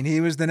ballyhooed. I mean,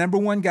 he was the number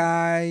one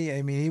guy.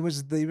 I mean,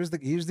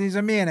 he's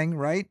a Manning,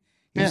 right?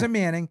 He's a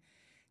Manning.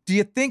 Do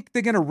you think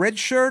they're going to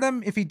redshirt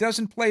him if he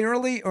doesn't play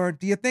early, or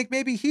do you think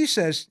maybe he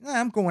says,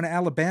 I'm going to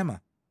Alabama?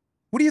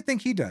 What do you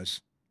think he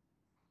does?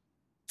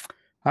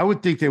 I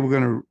would think they were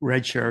going to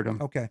redshirt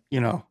him. Okay.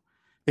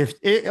 If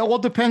it all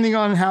depending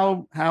on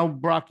how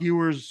Brock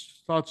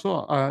Ewers starts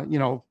off,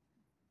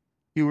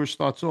 Ewers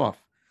starts off.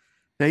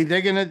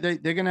 They're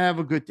gonna have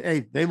a good.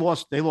 Hey, they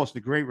lost a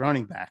great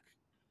running back.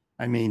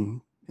 I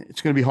mean, it's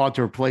going to be hard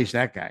to replace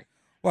that guy.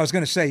 Well, I was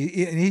going to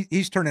say,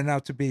 he's turning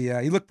out to be.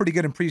 He looked pretty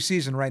good in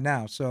preseason right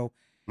now. So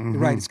you're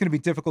right, it's going to be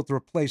difficult to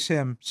replace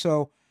him.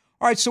 So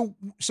all right, so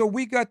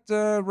we got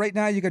right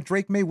now. You got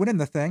Drake May winning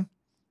the thing,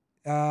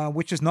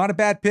 which is not a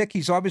bad pick.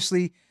 He's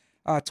obviously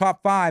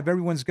top 5.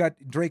 Everyone's got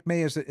Drake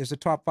May as a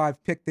top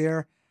 5 pick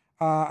there.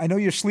 I know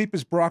your sleep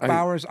is Brock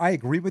Bowers. I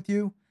agree with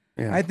you.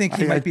 Yeah, I think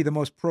he might be the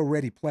most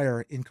pro-ready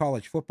player in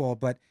college football,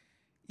 but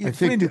I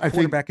think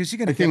quarterback is he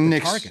going to get the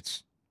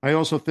targets? I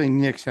also think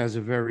Nix has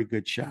a very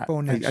good shot.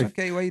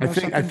 Okay, well,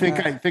 I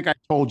think I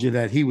told you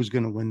that he was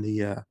going to win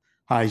the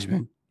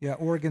Heisman. Yeah,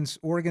 Oregon's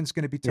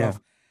going to be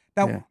tough.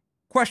 Now,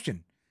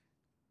 question: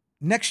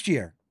 next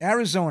year,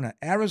 Arizona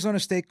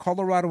State,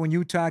 Colorado, and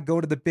Utah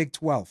go to the Big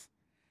 12.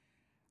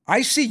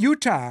 I see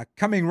Utah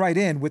coming right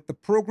in with the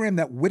program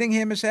that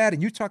Whittingham has had,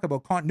 and you talk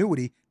about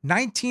continuity,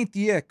 19th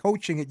year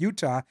coaching at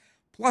Utah,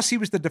 plus he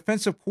was the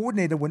defensive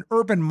coordinator when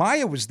Urban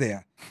Meyer was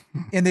there,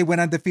 and they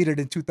went undefeated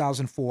in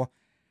 2004.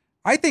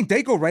 I think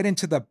they go right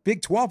into the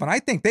Big 12, and I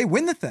think they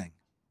win the thing.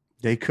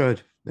 They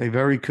could. They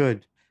very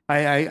could.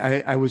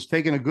 I was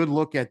taking a good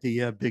look at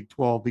the Big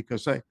 12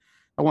 because I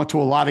went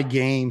to a lot of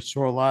games,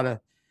 saw a lot of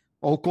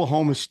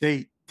Oklahoma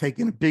State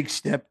taking a big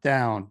step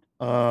down.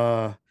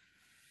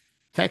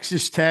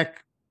 Texas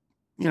Tech,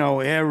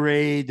 air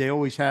raid. They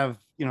always have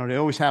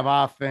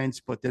offense,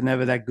 but they're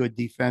never that good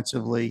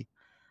defensively.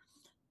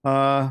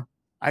 I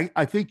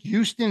think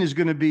Houston is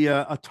going to be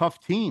a tough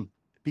team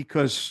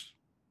because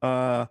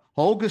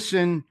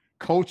Holgorsen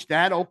coached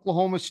at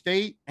Oklahoma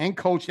State and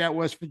coached at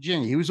West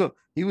Virginia. He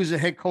was a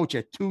head coach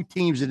at 2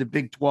 teams in the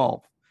Big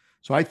 12.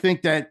 So I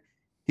think that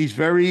he's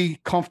very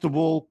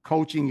comfortable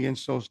coaching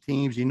against those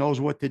teams. He knows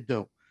what to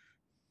do.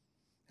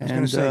 I was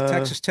going to say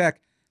Texas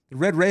Tech, the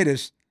Red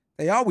Raiders.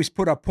 They always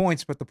put up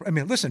points, but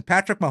listen,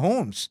 Patrick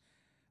Mahomes,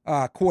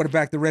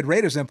 quarterback the Red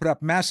Raiders and put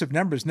up massive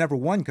numbers, never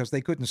won because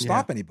they couldn't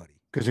stop anybody.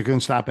 Because they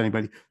couldn't stop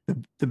anybody.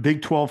 The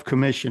Big 12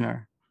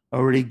 commissioner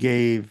already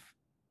gave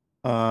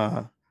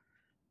a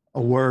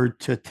word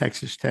to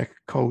Texas Tech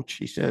coach.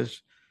 He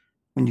says,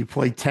 when you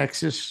play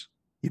Texas,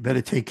 you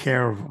better take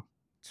care of them.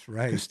 That's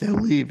right. Because they're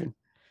leaving.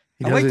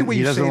 I like the way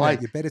you say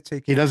that. You better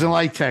take care. He doesn't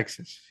like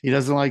Texas. He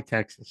doesn't like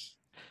Texas.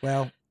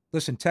 Well,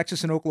 listen,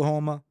 Texas and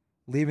Oklahoma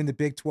leaving the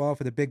Big 12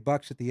 for the big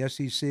bucks at the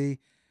SEC.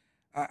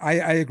 I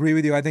agree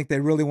with you. I think they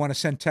really want to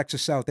send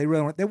Texas out. They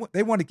really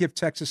they want to give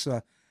Texas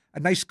a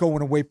nice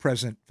going away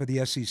present for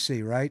the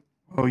SEC, right?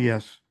 Oh,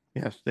 yes.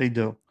 Yes, they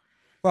do.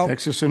 Well,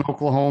 Texas and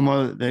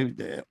Oklahoma,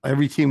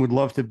 every team would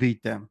love to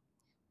beat them.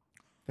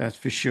 That's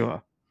for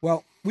sure.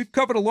 Well, we've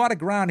covered a lot of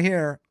ground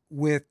here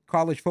with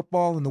college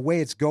football and the way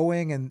it's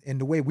going and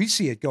the way we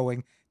see it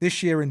going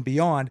this year and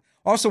beyond.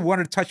 Also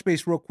wanted to touch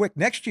base real quick.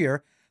 Next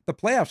year, the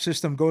playoff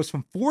system goes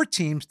from 4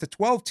 teams to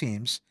 12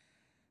 teams.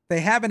 They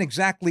haven't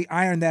exactly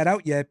ironed that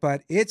out yet,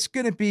 but it's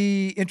going to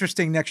be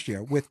interesting next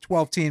year with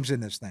 12 teams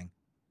in this thing.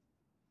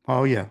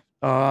 Oh, yeah.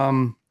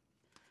 And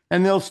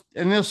there'll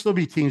still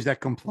be teams that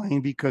complain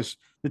because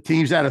the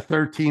teams that are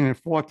 13 and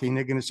 14,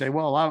 they're going to say,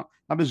 well,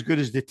 I'm as good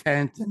as the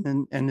 10th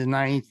and the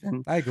 9th.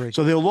 And I agree.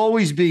 So there'll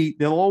always be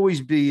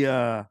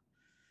I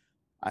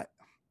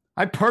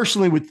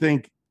personally would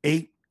think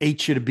eight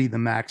should be the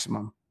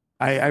maximum.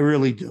 I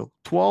really do.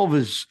 12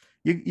 is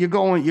you're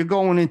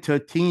going into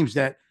teams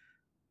that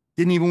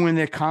didn't even win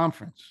their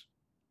conference.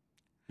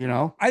 You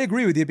know, I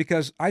agree with you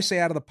because I say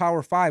out of the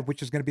Power 5,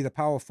 which is going to be the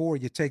Power 4,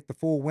 you take the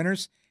 4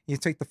 winners, you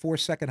take the 4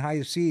 second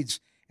highest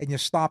seeds, and you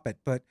stop it.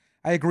 But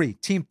I agree.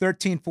 Team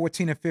 13,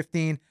 14, and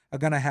 15 are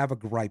going to have a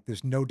gripe.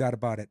 There's no doubt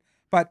about it.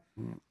 But,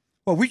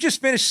 well, we just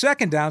finished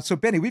second down. So,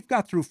 Benny, we've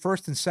got through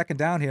first and second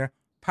down here.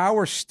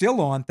 Power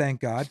still on,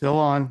 thank God. Still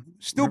on.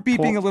 Still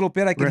beeping a little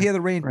bit. I can hear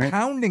the rain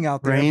pounding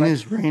out there. Rain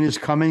is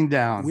coming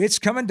down. It's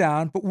coming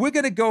down. But we're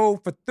going to go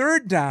for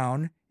third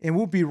down, and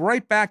we'll be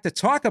right back to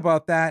talk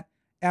about that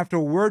after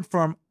a word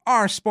from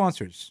our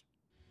sponsors.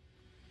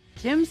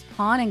 Jim's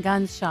Pawn and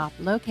Gun Shop,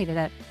 located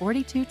at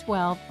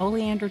 4212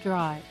 Oleander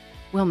Drive,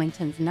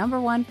 Wilmington's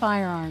 #1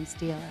 firearms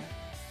dealer.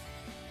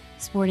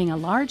 Sporting a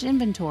large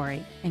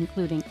inventory,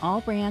 including all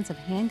brands of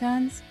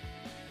handguns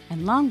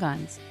and long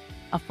guns,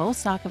 a full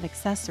stock of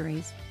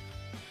accessories,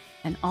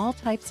 and all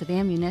types of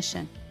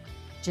ammunition,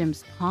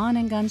 Jim's Pawn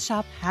and Gun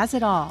Shop has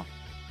it all,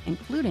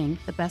 including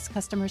the best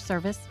customer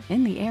service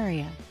in the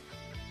area.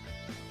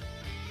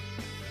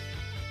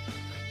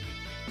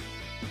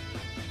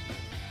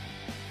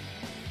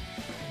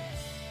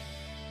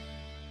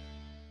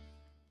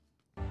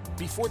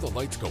 Before the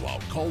lights go out,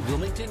 call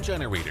Wilmington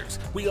Generators.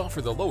 We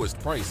offer the lowest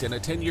price and a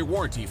 10-year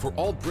warranty for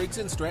all Briggs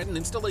 & Stratton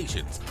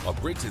installations. A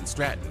Briggs &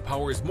 Stratton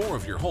powers more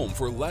of your home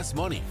for less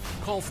money.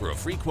 Call for a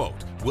free quote.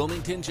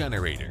 Wilmington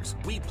Generators.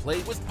 We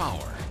play with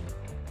power.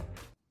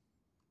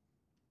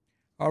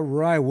 All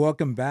right,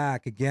 welcome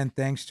back. Again,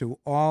 thanks to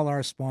all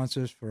our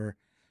sponsors for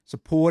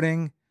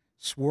supporting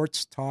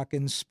Swartz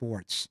Talking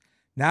Sports.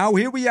 Now,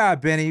 here we are,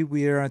 Benny.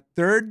 We are on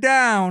third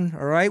down,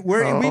 all right?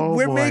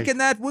 We're making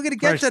that. We're going to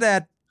get to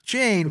that.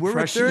 Shane, we're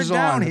at third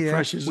down here.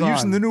 We're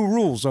using the new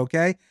rules,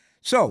 okay?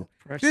 So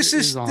this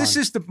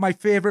is my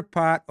favorite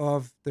part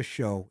of the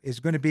show is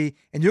going to be,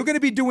 and you're going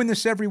to be doing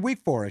this every week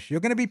for us. You're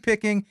going to be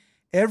picking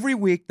every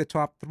week the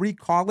top 3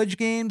 college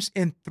games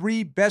and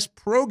 3 best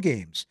pro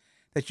games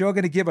that you're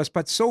going to give us.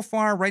 But so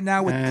far, right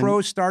now, with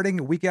pros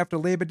starting a week after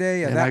Labor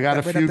Day, and I got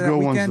a few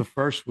good ones the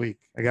first week.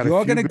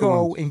 You're going to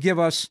go and give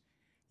us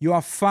your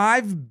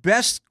 5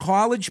 best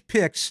college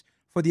picks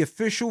for the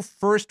official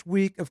first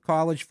week of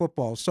college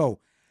football. So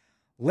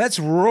let's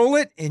roll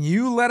it, and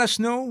you let us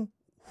know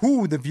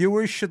who the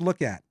viewers should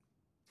look at.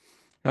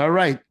 All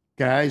right,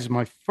 guys.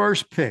 My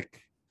first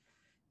pick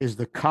is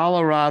the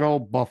Colorado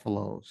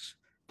Buffaloes,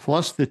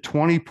 plus the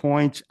 20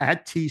 points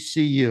at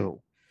TCU.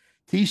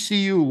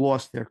 TCU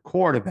lost their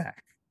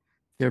quarterback,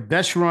 their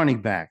best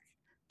running back,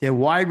 their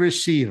wide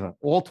receiver,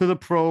 all to the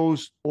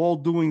pros, all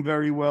doing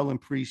very well in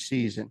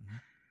preseason.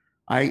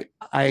 I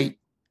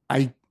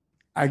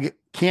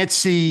can't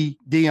see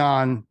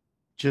Dion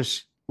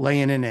just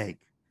laying an egg.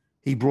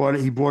 He brought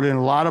in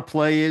a lot of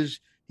players.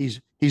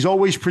 He's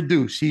always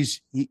produced.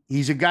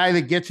 He's a guy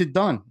that gets it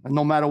done, and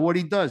no matter what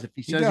he does, if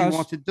he says he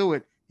wants to do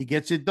it, he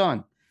gets it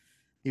done.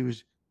 He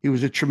was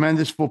a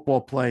tremendous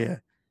football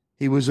player.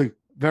 He was a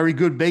very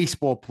good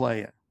baseball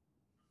player,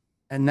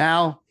 and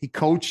now he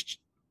coached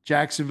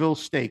Jacksonville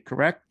State.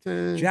 Correct?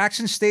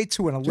 Jackson State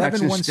to an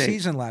 11-1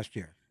 season last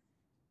year,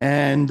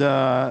 and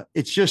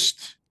it's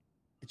just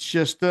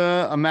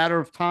a matter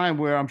of time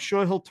where I'm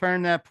sure he'll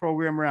turn that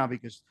program around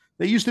because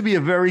they used to be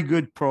a very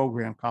good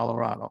program,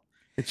 Colorado.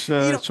 It's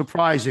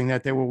surprising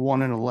that they were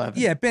 1-11.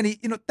 Yeah, Benny,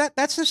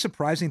 that's the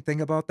surprising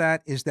thing about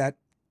that is that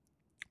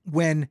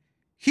when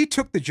he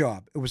took the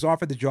job, it was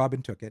offered the job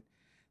and took it,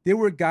 there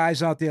were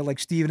guys out there like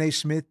Stephen A.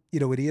 Smith,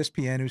 at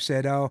ESPN who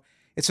said, oh,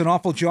 it's an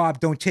awful job,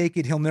 don't take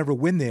it, he'll never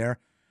win there.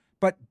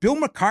 But Bill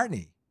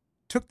McCartney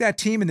took that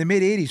team in the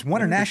mid-'80s,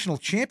 won a national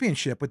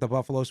championship with the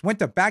Buffaloes, went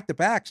to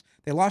back-to-backs.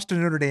 They lost to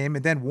Notre Dame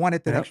and then won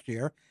it the next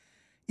year.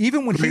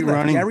 Even when he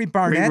left, Gary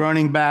Barnett. Great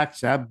running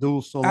backs,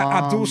 Abdul Salam.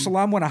 Abdul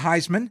Salam won a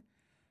Heisman.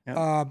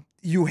 Yep.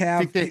 You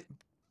have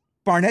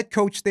Barnett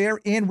coached there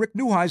and Rick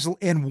Neuheisel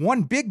and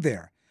won big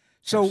there.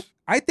 So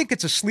I think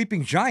it's a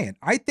sleeping giant.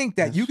 I think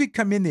that you could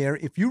come in there,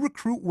 if you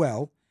recruit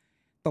well,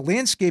 the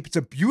landscape, it's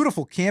a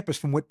beautiful campus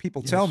from what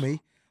people tell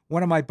me.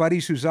 One of my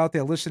buddies who's out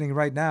there listening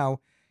right now,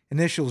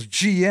 initials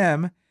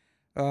GM,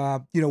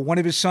 one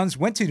of his sons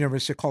went to the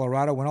University of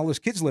Colorado when all his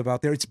kids live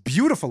out there. It's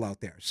beautiful out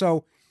there.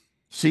 So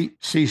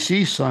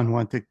CC's son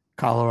went to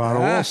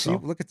Colorado also.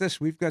 See, look at this.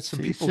 We've got some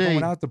people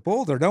going out to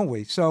Boulder, don't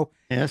we? So,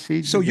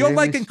 so you're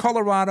liking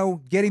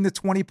Colorado getting the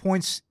 20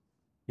 points.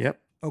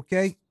 Yep.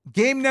 Okay.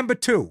 Game number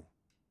 2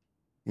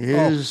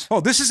 is...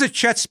 Oh, this is a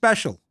Chet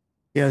special.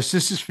 Yes,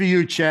 this is for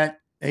you, Chet.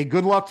 Hey,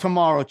 good luck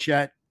tomorrow,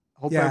 Chet.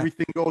 Hope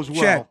everything goes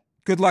well. Chet,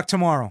 good luck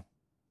tomorrow.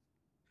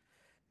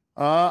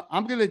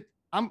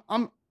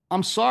 I'm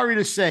sorry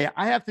to say,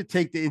 I have to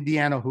take the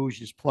Indiana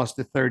Hoosiers plus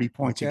the 30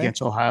 points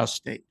against Ohio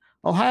State.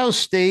 Ohio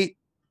State,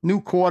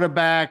 new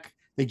quarterback.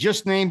 They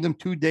just named him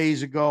 2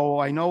 days ago.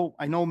 I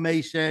know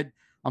May said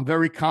I'm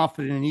very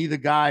confident in either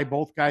guy.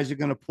 Both guys are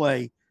going to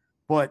play.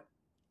 But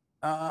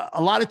a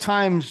lot of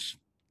times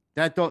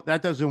that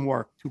doesn't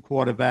work, 2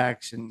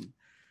 quarterbacks. And,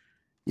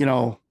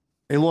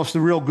 they lost a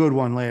real good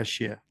one last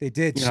year. They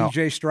did.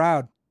 C.J.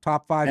 Stroud,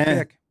 top 5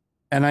 pick.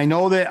 And I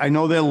know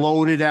they're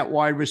loaded at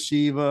wide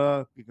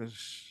receiver because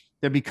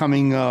they're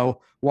becoming a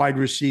wide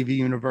receiver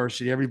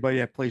university. Everybody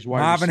that plays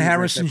wide Marvin receiver.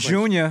 Harrison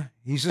Jr.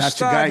 He's a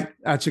stud.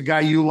 That's a guy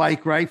you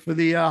like, right? For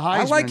the Heisman.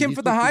 I like him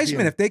for the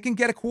Heisman. If they can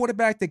get a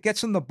quarterback that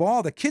gets him the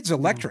ball, the kid's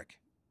electric.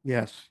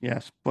 Yes.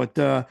 But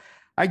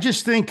I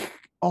just think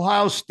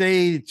Ohio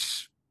State,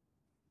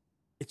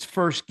 it's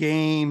first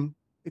game.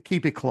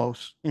 Keep it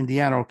close.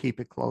 Indiana will keep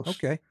it close.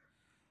 Okay.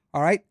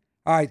 All right.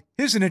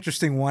 Here's an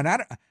interesting one.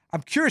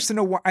 I'm curious to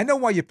know why. I know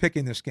why you're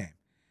picking this game,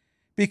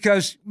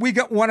 because we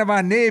got one of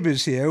our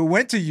neighbors here who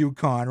went to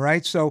UConn,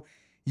 right? So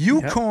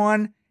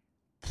UConn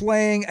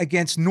playing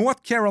against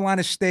North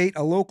Carolina State,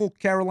 a local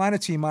Carolina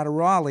team out of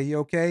Raleigh.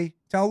 Okay,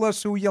 tell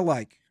us who you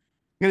like.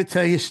 I'm going to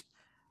tell you.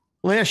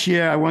 Last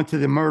year, I went to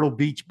the Myrtle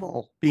Beach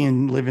Bowl,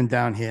 living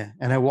down here,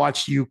 and I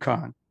watched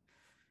UConn,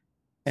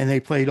 and they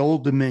played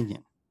Old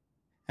Dominion,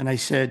 and I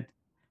said,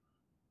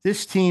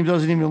 this team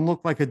doesn't even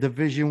look like a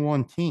Division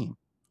I team.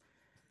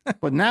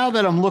 But now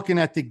that I'm looking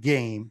at the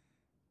game,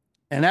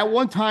 and at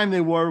one time they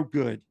were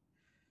good,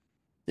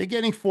 they're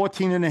getting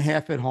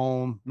 14.5 at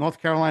home.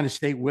 North Carolina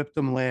State whipped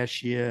them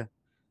last year.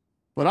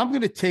 But I'm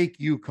going to take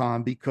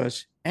UConn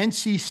because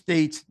NC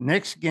State's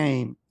next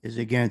game is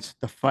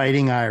against the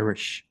Fighting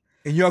Irish.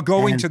 And you're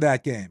going to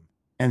that game.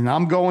 And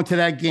I'm going to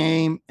that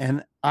game.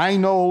 And I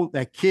know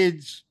that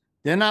kids,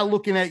 they're not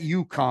looking at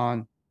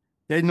UConn.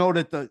 They know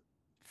that the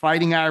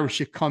Fighting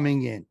Irish are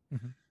coming in.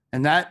 Mm-hmm.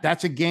 And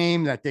that's a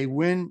game that they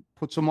win,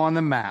 puts them on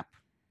the map.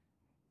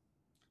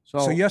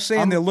 So you're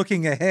saying they're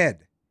looking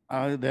ahead?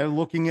 They're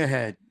looking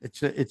ahead.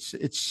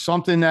 It's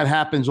something that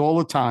happens all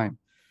the time.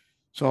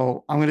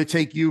 So I'm going to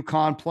take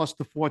UConn plus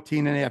the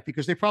 14.5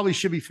 because they probably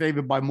should be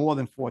favored by more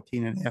than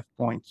 14.5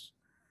 points.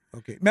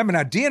 Okay. Remember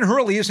now, Dan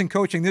Hurley isn't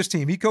coaching this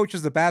team. He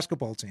coaches the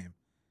basketball team.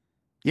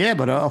 Yeah,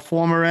 but a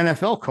former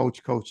NFL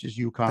coach coaches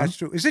UConn. That's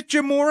true. Is it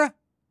Jim Mora?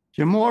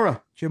 Jim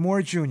Mora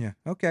Jr.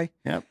 Okay.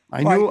 Yep.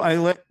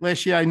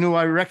 Last year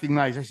I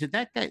recognized. I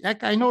said,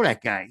 I know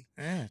that guy.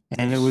 Yeah,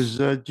 and it was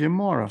Jim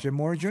Mora. Jim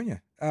Mora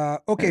Jr.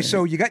 Okay,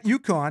 so you got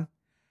UConn.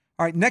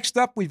 All right, next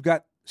up we've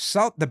got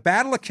the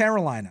Battle of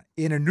Carolina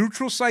in a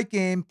neutral site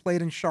game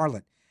played in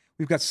Charlotte.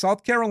 We've got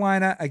South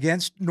Carolina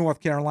against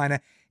North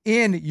Carolina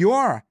in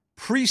your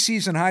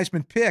preseason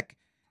Heisman pick,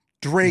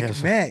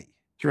 Drake May.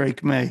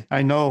 Drake May.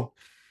 I know.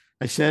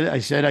 I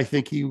said I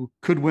think he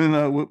could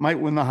might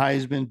win the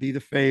Heisman, be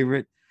the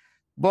favorite.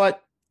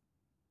 But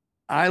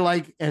I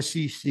like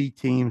SEC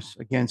teams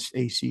against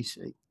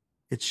ACC.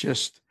 It's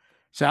just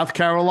South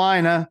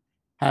Carolina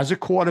has a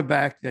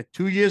quarterback that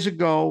 2 years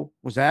ago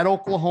was at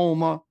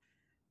Oklahoma.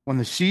 When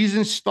the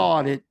season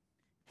started,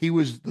 he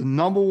was the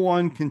number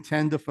 1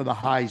 contender for the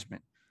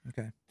Heisman.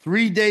 Okay.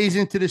 3 days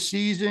into the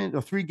season,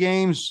 or 3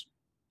 games,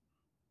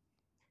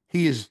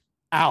 he is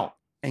out,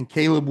 and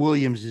Caleb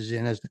Williams is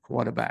in as the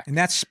quarterback. And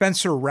that's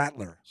Spencer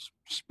Rattler.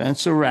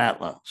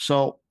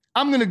 So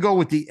I'm going to go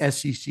with the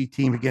SEC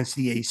team against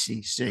the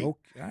ACC. Okay,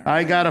 right.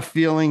 I got a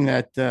feeling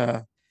that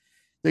they're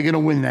going to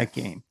win that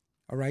game.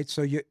 All right.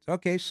 So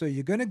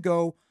you're going to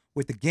go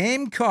with the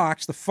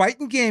Gamecocks, the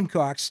Fighting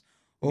Gamecocks,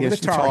 over the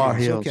Tar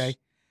Heels. Okay.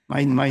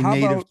 My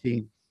native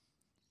team.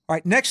 All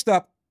right. Next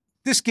up,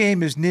 this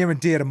game is near and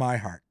dear to my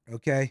heart.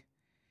 Okay.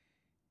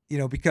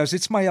 Because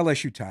it's my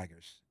LSU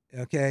Tigers.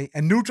 Okay.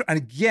 And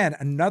again,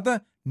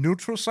 another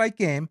neutral site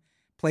game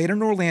played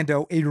in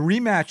Orlando, a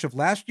rematch of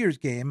last year's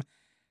game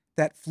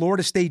that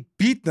Florida State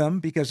beat them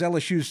because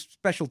LSU's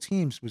special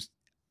teams was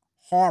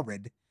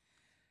horrid.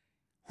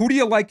 Who do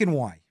you like and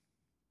why?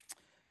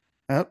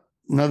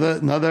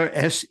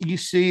 Another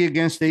SEC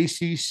against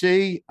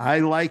ACC. I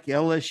like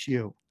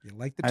LSU. You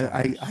like the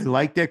Tigers. I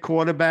like their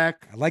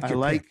quarterback. I like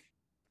your pick.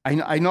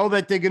 I know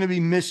that they're going to be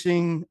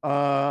missing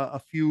a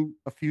few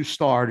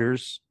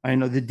starters. I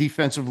know the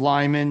defensive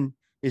lineman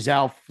is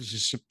out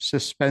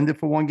suspended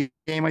for one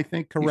game, I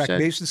think. Correct.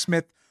 Mason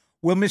Smith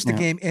will miss the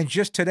game. And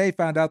just today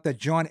found out that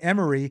John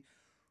Emery,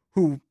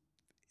 who,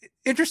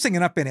 interesting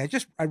enough, Benny,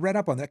 I read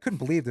up on that. I couldn't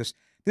believe this.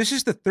 This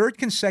is the third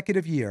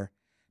consecutive year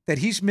that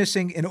he's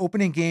missing an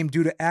opening game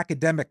due to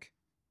academic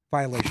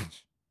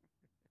violations.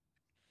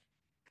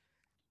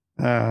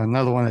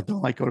 Another one that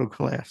don't like go to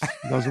class.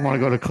 Doesn't want to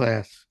go to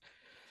class.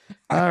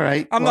 All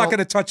right. I'm not going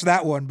to touch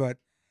that one, but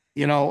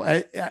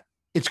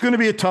it's going to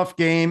be a tough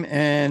game,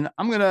 and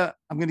I'm gonna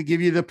give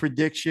you the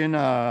prediction.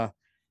 I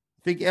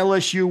think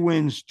LSU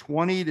wins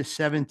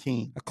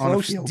 20-17. A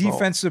close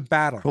defensive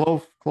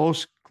battle.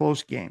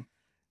 Close game.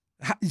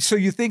 So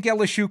you think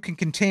LSU can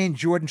contain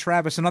Jordan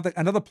Travis,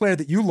 another player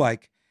that you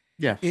like?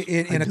 Yes,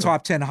 in a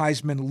top 10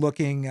 Heisman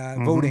looking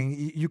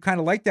voting. You kind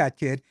of like that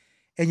kid,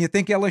 and you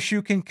think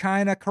LSU can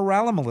kind of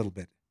corral him a little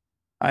bit.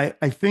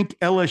 I think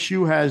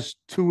LSU has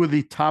two of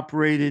the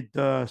top-rated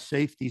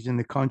safeties in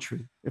the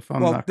country, if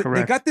I'm not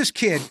correct. They got this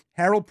kid,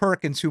 Harold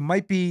Perkins, who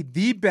might be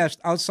the best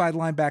outside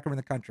linebacker in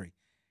the country.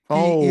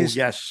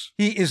 Yes.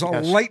 He is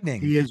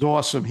lightning. He is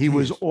awesome. He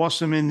was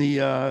awesome in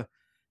the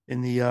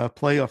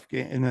playoff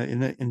game,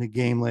 in the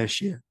game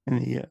last year.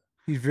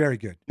 He's very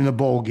good. In the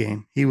bowl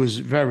game. He was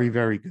very,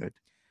 very good.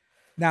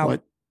 Now,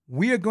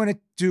 we are going to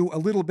do a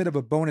little bit of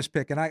a bonus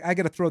pick, and I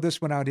got to throw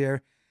this one out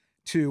here.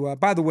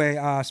 By the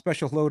way,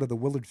 special hello to the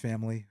Willard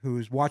family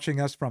who's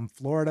watching us from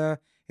Florida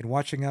and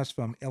watching us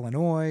from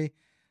Illinois.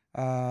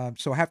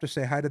 So I have to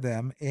say hi to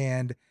them.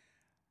 And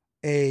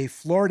a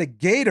Florida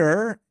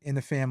Gator in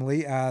the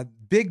family,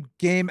 big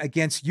game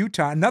against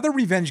Utah, another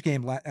revenge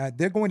game.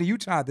 They're going to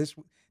Utah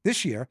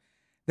this year.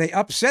 They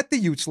upset the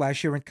Utes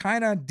last year and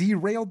kind of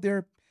derailed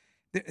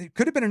it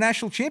could have been a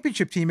national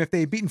championship team if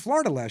they had beaten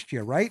Florida last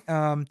year, right?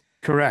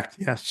 Correct.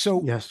 Yes.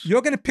 So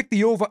you're going to pick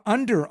the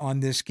over/under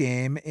on this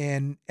game,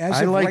 and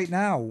right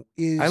now,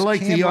 I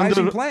like Cam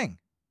Rising playing.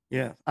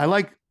 Yeah, I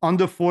like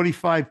under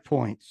 45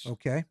 points.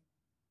 Okay.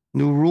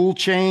 New rule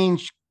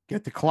change.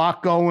 Get the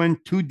clock going.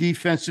 Two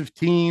defensive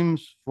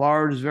teams.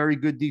 Florida's very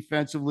good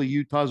defensively.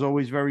 Utah's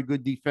always very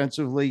good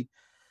defensively.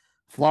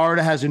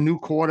 Florida has a new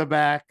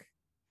quarterback.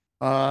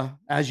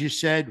 As you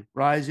said,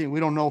 Rising. We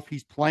don't know if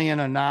he's playing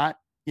or not.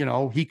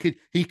 He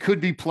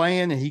could be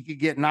playing, and he could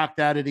get knocked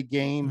out of the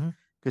game. Mm-hmm.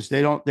 Because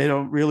they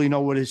don't really know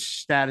what his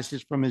status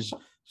is from his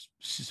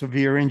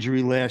severe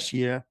injury last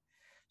year.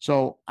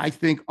 So I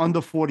think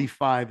under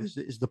 45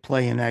 is the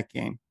play in that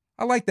game.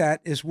 I like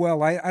that as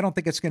well. I don't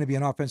think it's going to be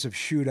an offensive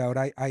shootout.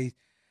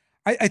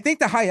 I think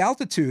the high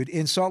altitude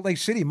in Salt Lake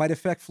City might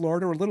affect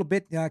Florida a little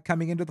bit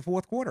coming into the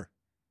fourth quarter.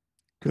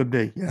 Could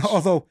be, yes.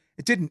 Although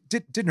it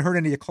didn't hurt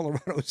any of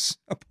Colorado's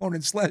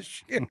opponents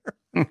last year.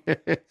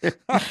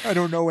 I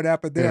don't know what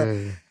happened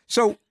there.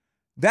 So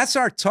that's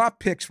our top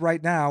picks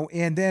right now.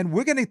 And then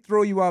we're going to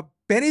throw you up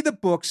Benny the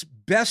Book's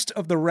best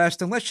of the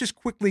rest. And let's just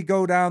quickly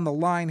go down the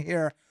line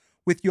here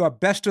with your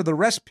best of the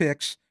rest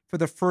picks for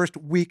the first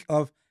week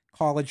of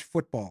college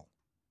football.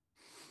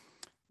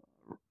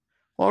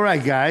 All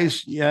right,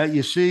 guys. Yeah,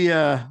 you see,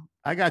 I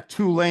got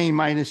Tulane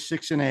minus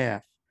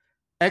 6.5.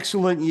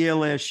 Excellent year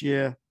last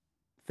year.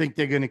 Think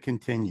they're going to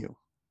continue.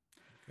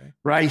 Okay.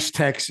 Rice,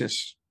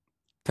 Texas.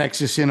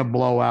 Texas in a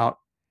blowout.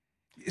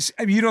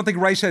 You don't think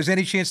Rice has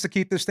any chance to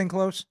keep this thing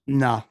close?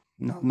 No.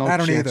 I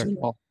don't either.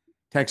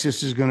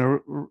 Texas is going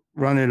to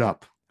run it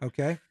up.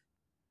 Okay.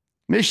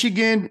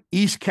 Michigan,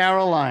 East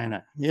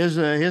Carolina. Here's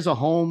a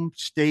home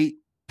state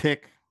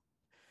pick.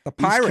 The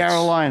Pirates. East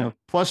Carolina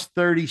plus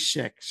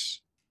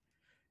 36.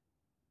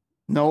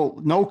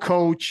 No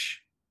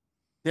coach.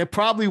 They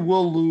probably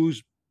will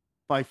lose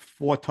by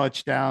 4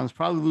 touchdowns.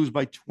 Probably lose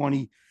by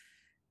 20.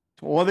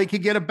 Or they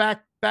could get a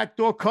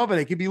backdoor cover.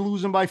 They could be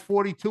losing by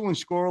 42 and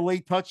score a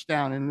late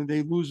touchdown, and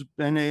they lose,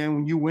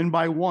 and you win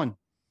by 1.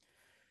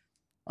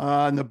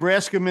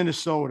 Nebraska,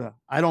 Minnesota.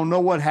 I don't know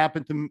what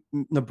happened to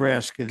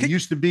Nebraska. It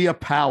used to be a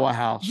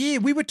powerhouse. Yeah,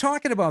 we were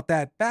talking about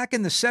that back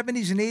in the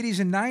 70s and 80s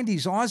and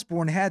 90s.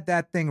 Osborne had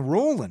that thing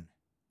rolling.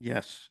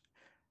 Yes.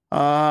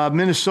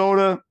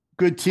 Minnesota,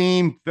 good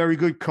team, very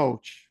good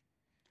coach.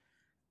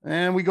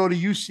 And we go to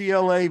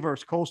UCLA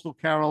versus Coastal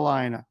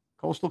Carolina.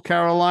 Coastal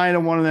Carolina,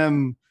 one of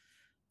them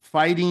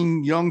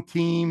fighting young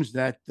teams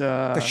that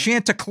the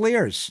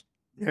Chanticleers.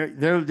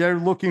 They're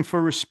looking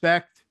for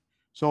respect.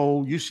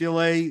 So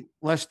UCLA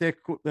less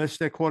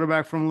their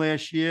quarterback from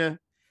last year.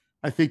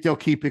 I think they'll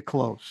keep it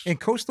close. And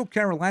Coastal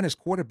Carolina's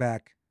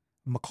quarterback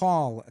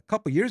McCall a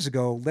couple years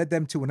ago led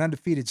them to an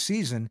undefeated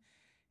season,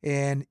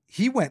 and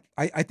he went.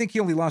 I think he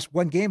only lost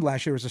 1 game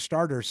last year as a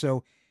starter.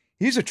 So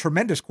he's a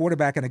tremendous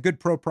quarterback and a good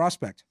pro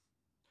prospect.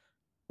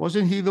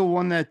 Wasn't he the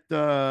one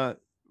that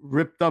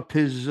ripped up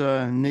his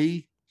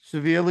knee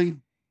severely?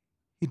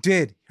 He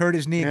did. Hurt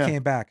his knee and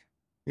came back.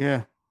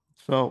 Yeah.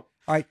 So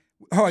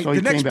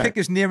the next pick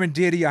is near and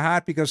dear to your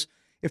heart because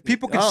if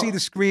people can see the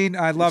screen,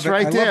 I love it.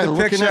 Right I there, love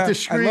the picture. Looking at the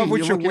screen. I love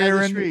what you're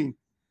wearing.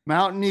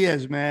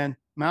 Mountaineers, man.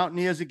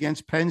 Mountaineers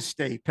against Penn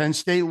State. Penn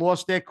State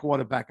lost their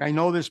quarterback. I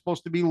know they're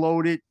supposed to be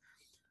loaded.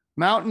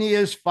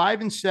 Mountaineers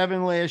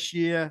 5-7 last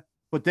year,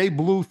 but they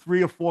blew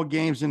 3 or 4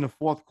 games in the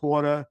fourth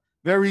quarter.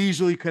 Very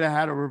easily could have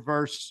had a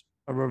reverse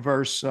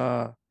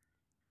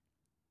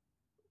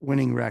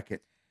winning record.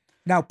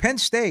 Now, Penn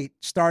State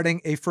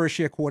starting a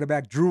first-year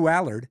quarterback, Drew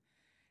Allard,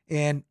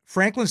 and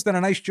Franklin's done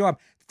a nice job.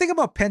 The thing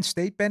about Penn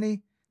State,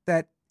 Benny,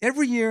 that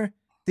every year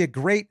they're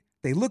great,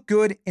 they look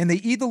good, and they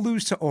either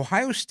lose to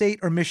Ohio State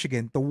or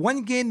Michigan, the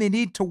one game they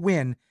need to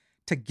win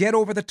to get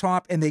over the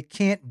top, and they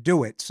can't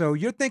do it. So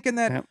you're thinking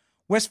that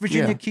West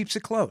Virginia keeps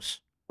it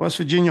close. West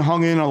Virginia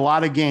hung in a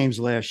lot of games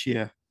last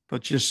year,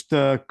 but just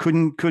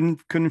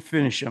couldn't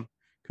finish them.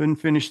 Couldn't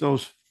finish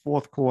those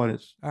fourth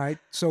quarters. All right,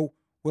 so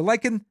we're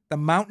liking the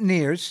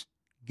Mountaineers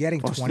getting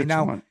Plus 20.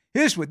 Now,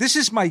 here's what this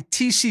is my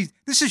TC.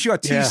 This is your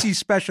TC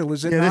special,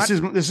 is it not?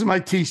 This is my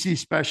TC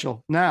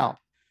special. Now,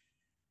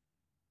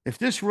 if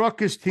this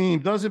Rutgers team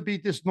doesn't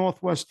beat this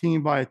Northwest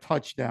team by a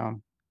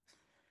touchdown,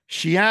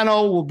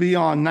 Shiano will be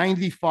on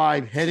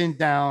 95 heading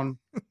down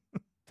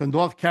to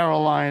North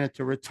Carolina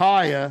to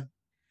retire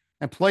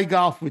and play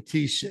golf with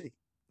TC.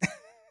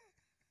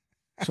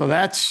 So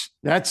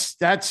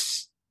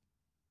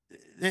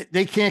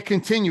they can't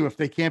continue if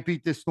they can't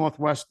beat this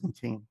Northwestern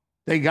team.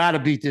 They got to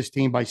beat this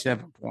team by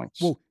 7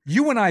 points. Well,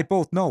 you and I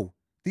both know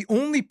the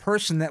only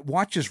person that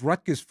watches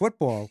Rutgers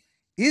football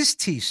is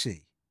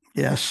TC.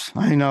 Yes,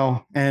 I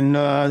know. And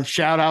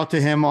shout out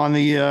to him on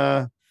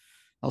the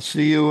I'll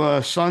see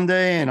you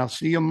Sunday and I'll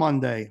see you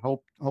Monday.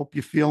 Hope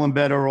you're feeling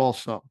better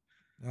also.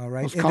 All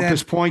right. Those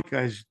Compass Point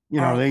guys,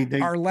 well,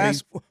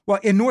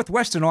 in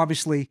Northwestern,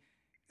 obviously,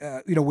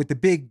 with the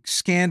big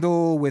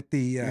scandal, with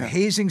the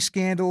hazing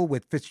scandal,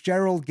 with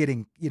Fitzgerald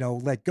getting,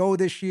 let go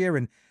this year.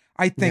 And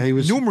I think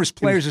numerous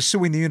players are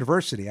suing the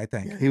university, I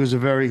think. Yeah, he was a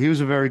very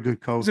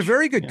good coach. He was a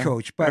very good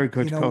coach, but very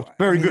good coach.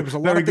 There was a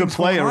lot of things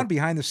player. going on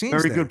behind the scenes.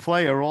 Very good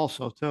player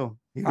also, too.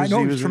 He was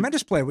a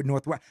tremendous player with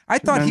Northwestern. I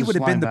thought he would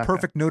have been the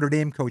perfect Notre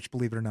Dame coach,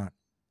 believe it or not.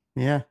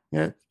 Yeah,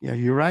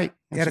 you're right.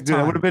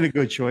 That would have been a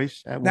good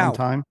choice at one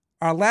time.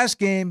 Our last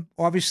game,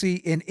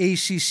 obviously an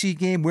ACC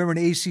game. We're in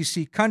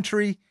ACC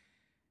country.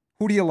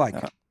 Who do you like?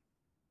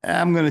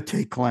 I'm going to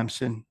take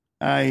Clemson.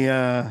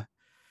 I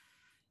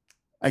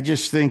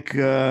just think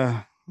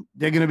they're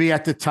going to be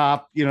at the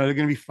top. They're going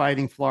to be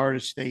fighting Florida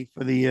State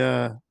for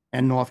the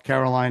and North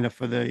Carolina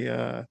for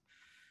the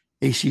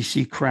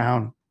ACC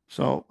crown.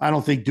 So I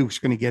don't think Duke's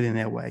going to get in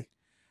their way.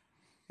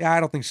 Yeah, I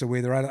don't think so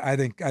either. I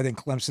think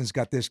Clemson's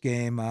got this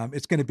game.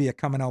 It's going to be a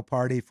coming out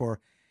party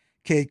for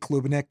Cade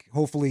Klubnik.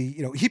 Hopefully,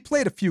 he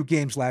played a few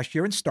games last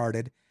year and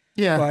started.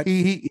 Yeah, but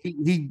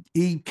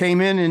he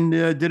came in and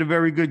did a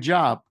very good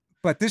job.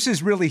 But this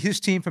is really his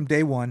team from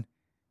day one.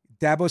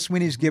 Dabo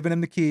Swinney's given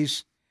him the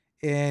keys,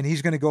 and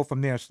he's going to go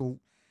from there.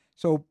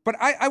 But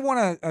I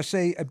want to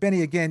say,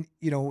 Benny, again,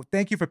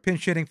 thank you for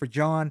pinch hitting for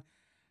John.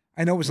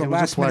 I know it was a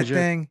last minute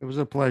thing. It was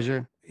a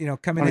pleasure.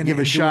 Coming in and give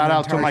a shout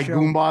out to my show.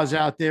 Goombas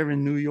out there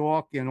in New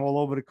York and all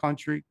over the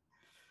country.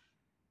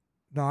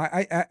 No,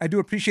 I do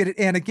appreciate it.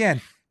 And again,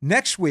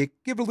 next week,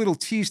 give a little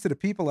tease to the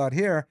people out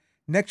here.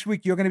 Next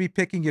week, you're going to be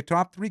picking your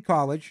top 3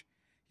 college,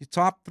 your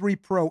top 3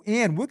 pro,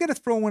 and we're going to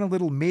throw in a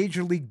little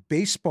Major League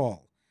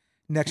Baseball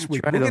next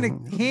week. We're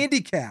going to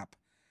handicap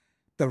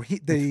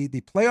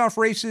the playoff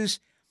races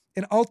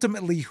and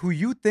ultimately who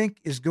you think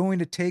is going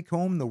to take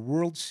home the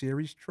World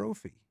Series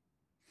trophy.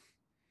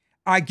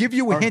 I give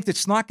you a hint.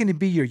 It's not going to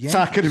be your Yankees. It's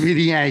not going to be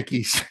the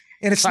Yankees.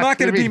 And it's not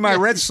going to be my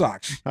Red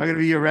Sox. Not going to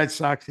be your Red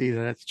Sox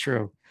either. That's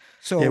true.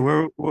 So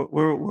yeah,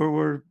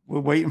 we're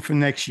waiting for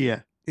next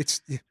year.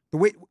 It's the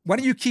way. Why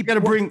don't you keep? They're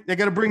going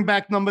to bring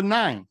back number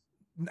 9.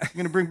 They're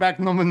going to bring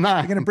back number 9.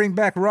 They're going to bring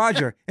back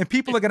Roger, and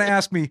people are going to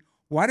ask me,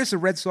 why does a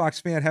Red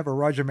Sox fan have a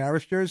Roger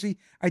Maris jersey?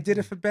 I did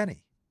it for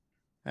Benny.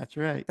 That's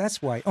right.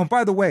 That's why. Oh,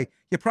 by the way,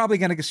 you're probably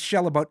going to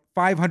shell about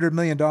 $500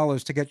 million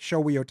to get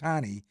Shohei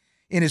Ohtani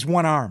in his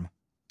one arm.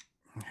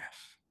 Yes.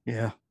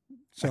 Yeah.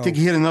 So, I think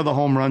he hit another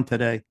home run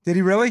today. Did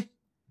he really?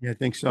 Yeah, I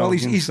think so. Well,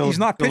 he's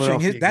not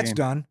pitching. That's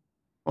done.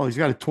 Well, he's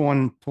got a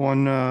torn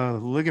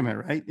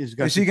ligament, right? Is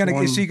he going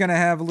to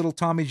have a little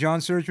Tommy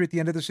John surgery at the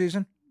end of the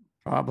season?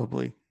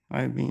 Probably.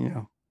 I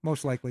mean,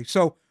 most likely.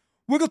 So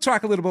we're going to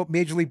talk a little about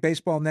Major League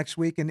Baseball next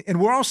week, and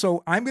we're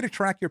also I'm going to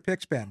track your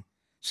picks, Ben.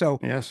 So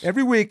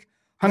every week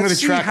I'm going to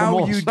track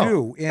how you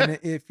do, and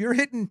if you're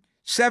hitting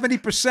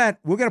 70%,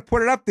 we're going to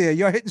put it up there.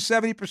 You're hitting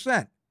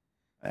 70%.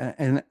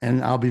 And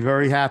I'll be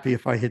very happy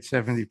if I hit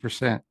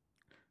 70%.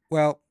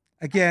 Well,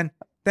 again,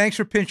 thanks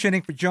for pinch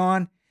hitting for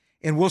John,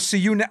 and we'll see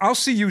you. I'll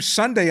see you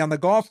Sunday on the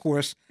golf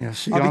course. Yeah,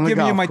 I'll be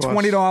giving you my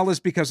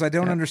 $20 because I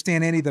don't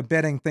understand any of the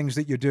betting things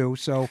that you do.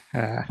 So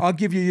I'll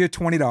give you your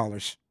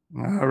 $20.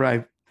 All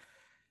right.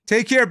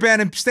 Take care,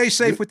 Ben, and stay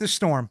safe with the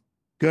storm.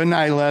 Good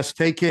night, Les.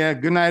 Take care.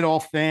 Good night, all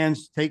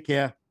fans. Take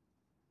care.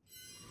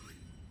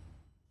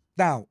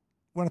 Now,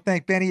 I want to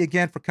thank Benny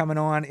again for coming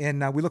on,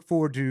 and we look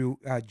forward to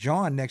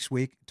John next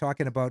week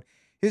talking about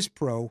his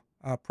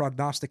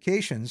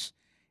prognostications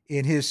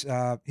in his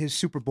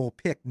Super Bowl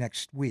pick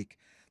next week.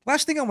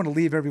 Last thing I want to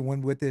leave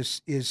everyone with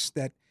is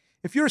that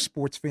if you're a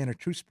sports fan, a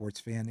true sports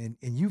fan,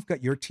 and you've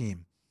got your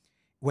team,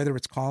 whether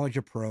it's college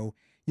or pro,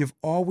 you've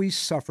always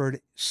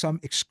suffered some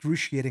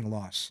excruciating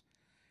loss.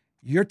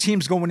 Your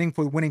team's going in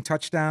for the winning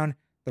touchdown.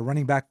 The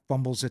running back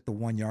fumbles at the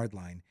 1 yard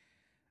line.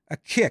 A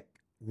kick,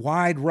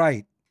 wide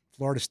right.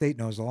 Florida State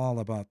knows all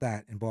about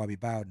that, and Bobby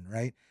Bowden,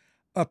 right?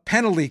 A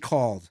penalty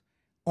called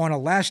on a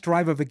last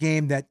drive of a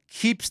game that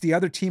keeps the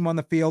other team on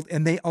the field,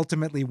 and they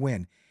ultimately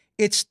win.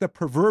 It's the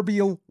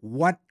proverbial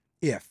what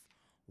if.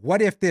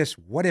 What if this?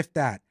 What if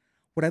that?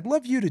 What I'd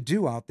love you to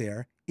do out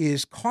there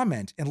is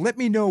comment and let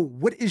me know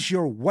what is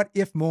your what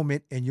if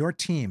moment in your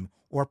team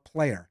or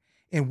player.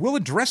 And we'll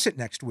address it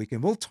next week,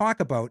 and we'll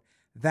talk about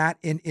that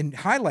and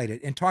highlight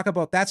it and talk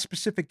about that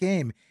specific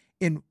game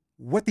and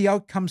what the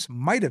outcomes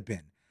might have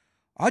been.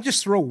 I'll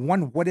just throw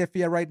one what if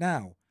here right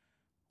now.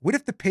 What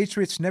if the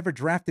Patriots never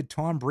drafted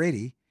Tom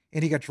Brady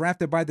and he got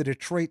drafted by the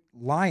Detroit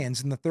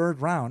Lions in the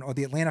 3rd round or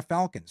the Atlanta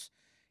Falcons?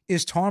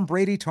 Is Tom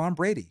Brady Tom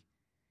Brady?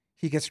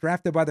 He gets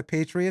drafted by the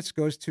Patriots,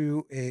 goes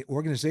to an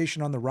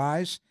organization on the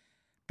rise.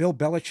 Bill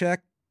Belichick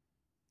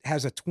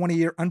has a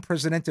 20-year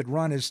unprecedented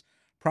run as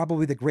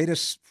probably the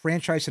greatest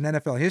franchise in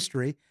NFL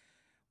history.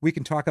 We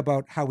can talk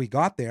about how we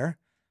got there,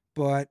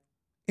 but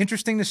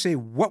interesting to see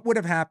what would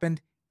have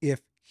happened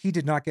if he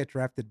did not get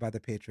drafted by the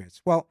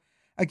Patriots. Well,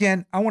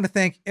 again, I want to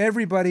thank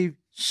everybody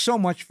so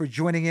much for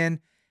joining in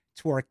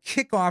to our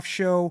kickoff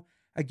show.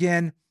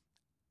 Again,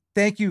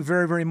 thank you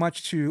very, very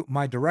much to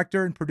my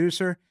director and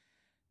producer,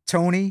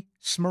 Tony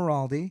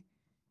Smeraldi.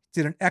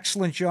 Did an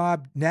excellent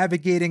job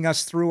navigating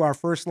us through our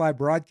first live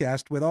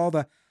broadcast with all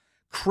the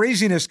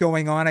craziness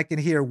going on. I can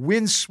hear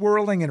wind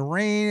swirling and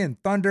rain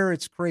and thunder.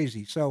 It's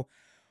crazy. So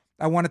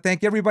I want to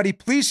thank everybody.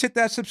 Please hit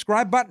that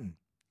subscribe button.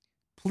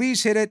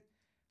 Please hit it.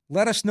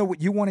 Let us know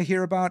what you want to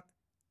hear about.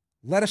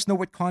 Let us know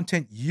what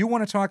content you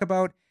want to talk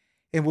about.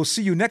 And we'll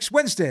see you next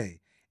Wednesday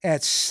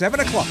at 7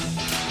 o'clock.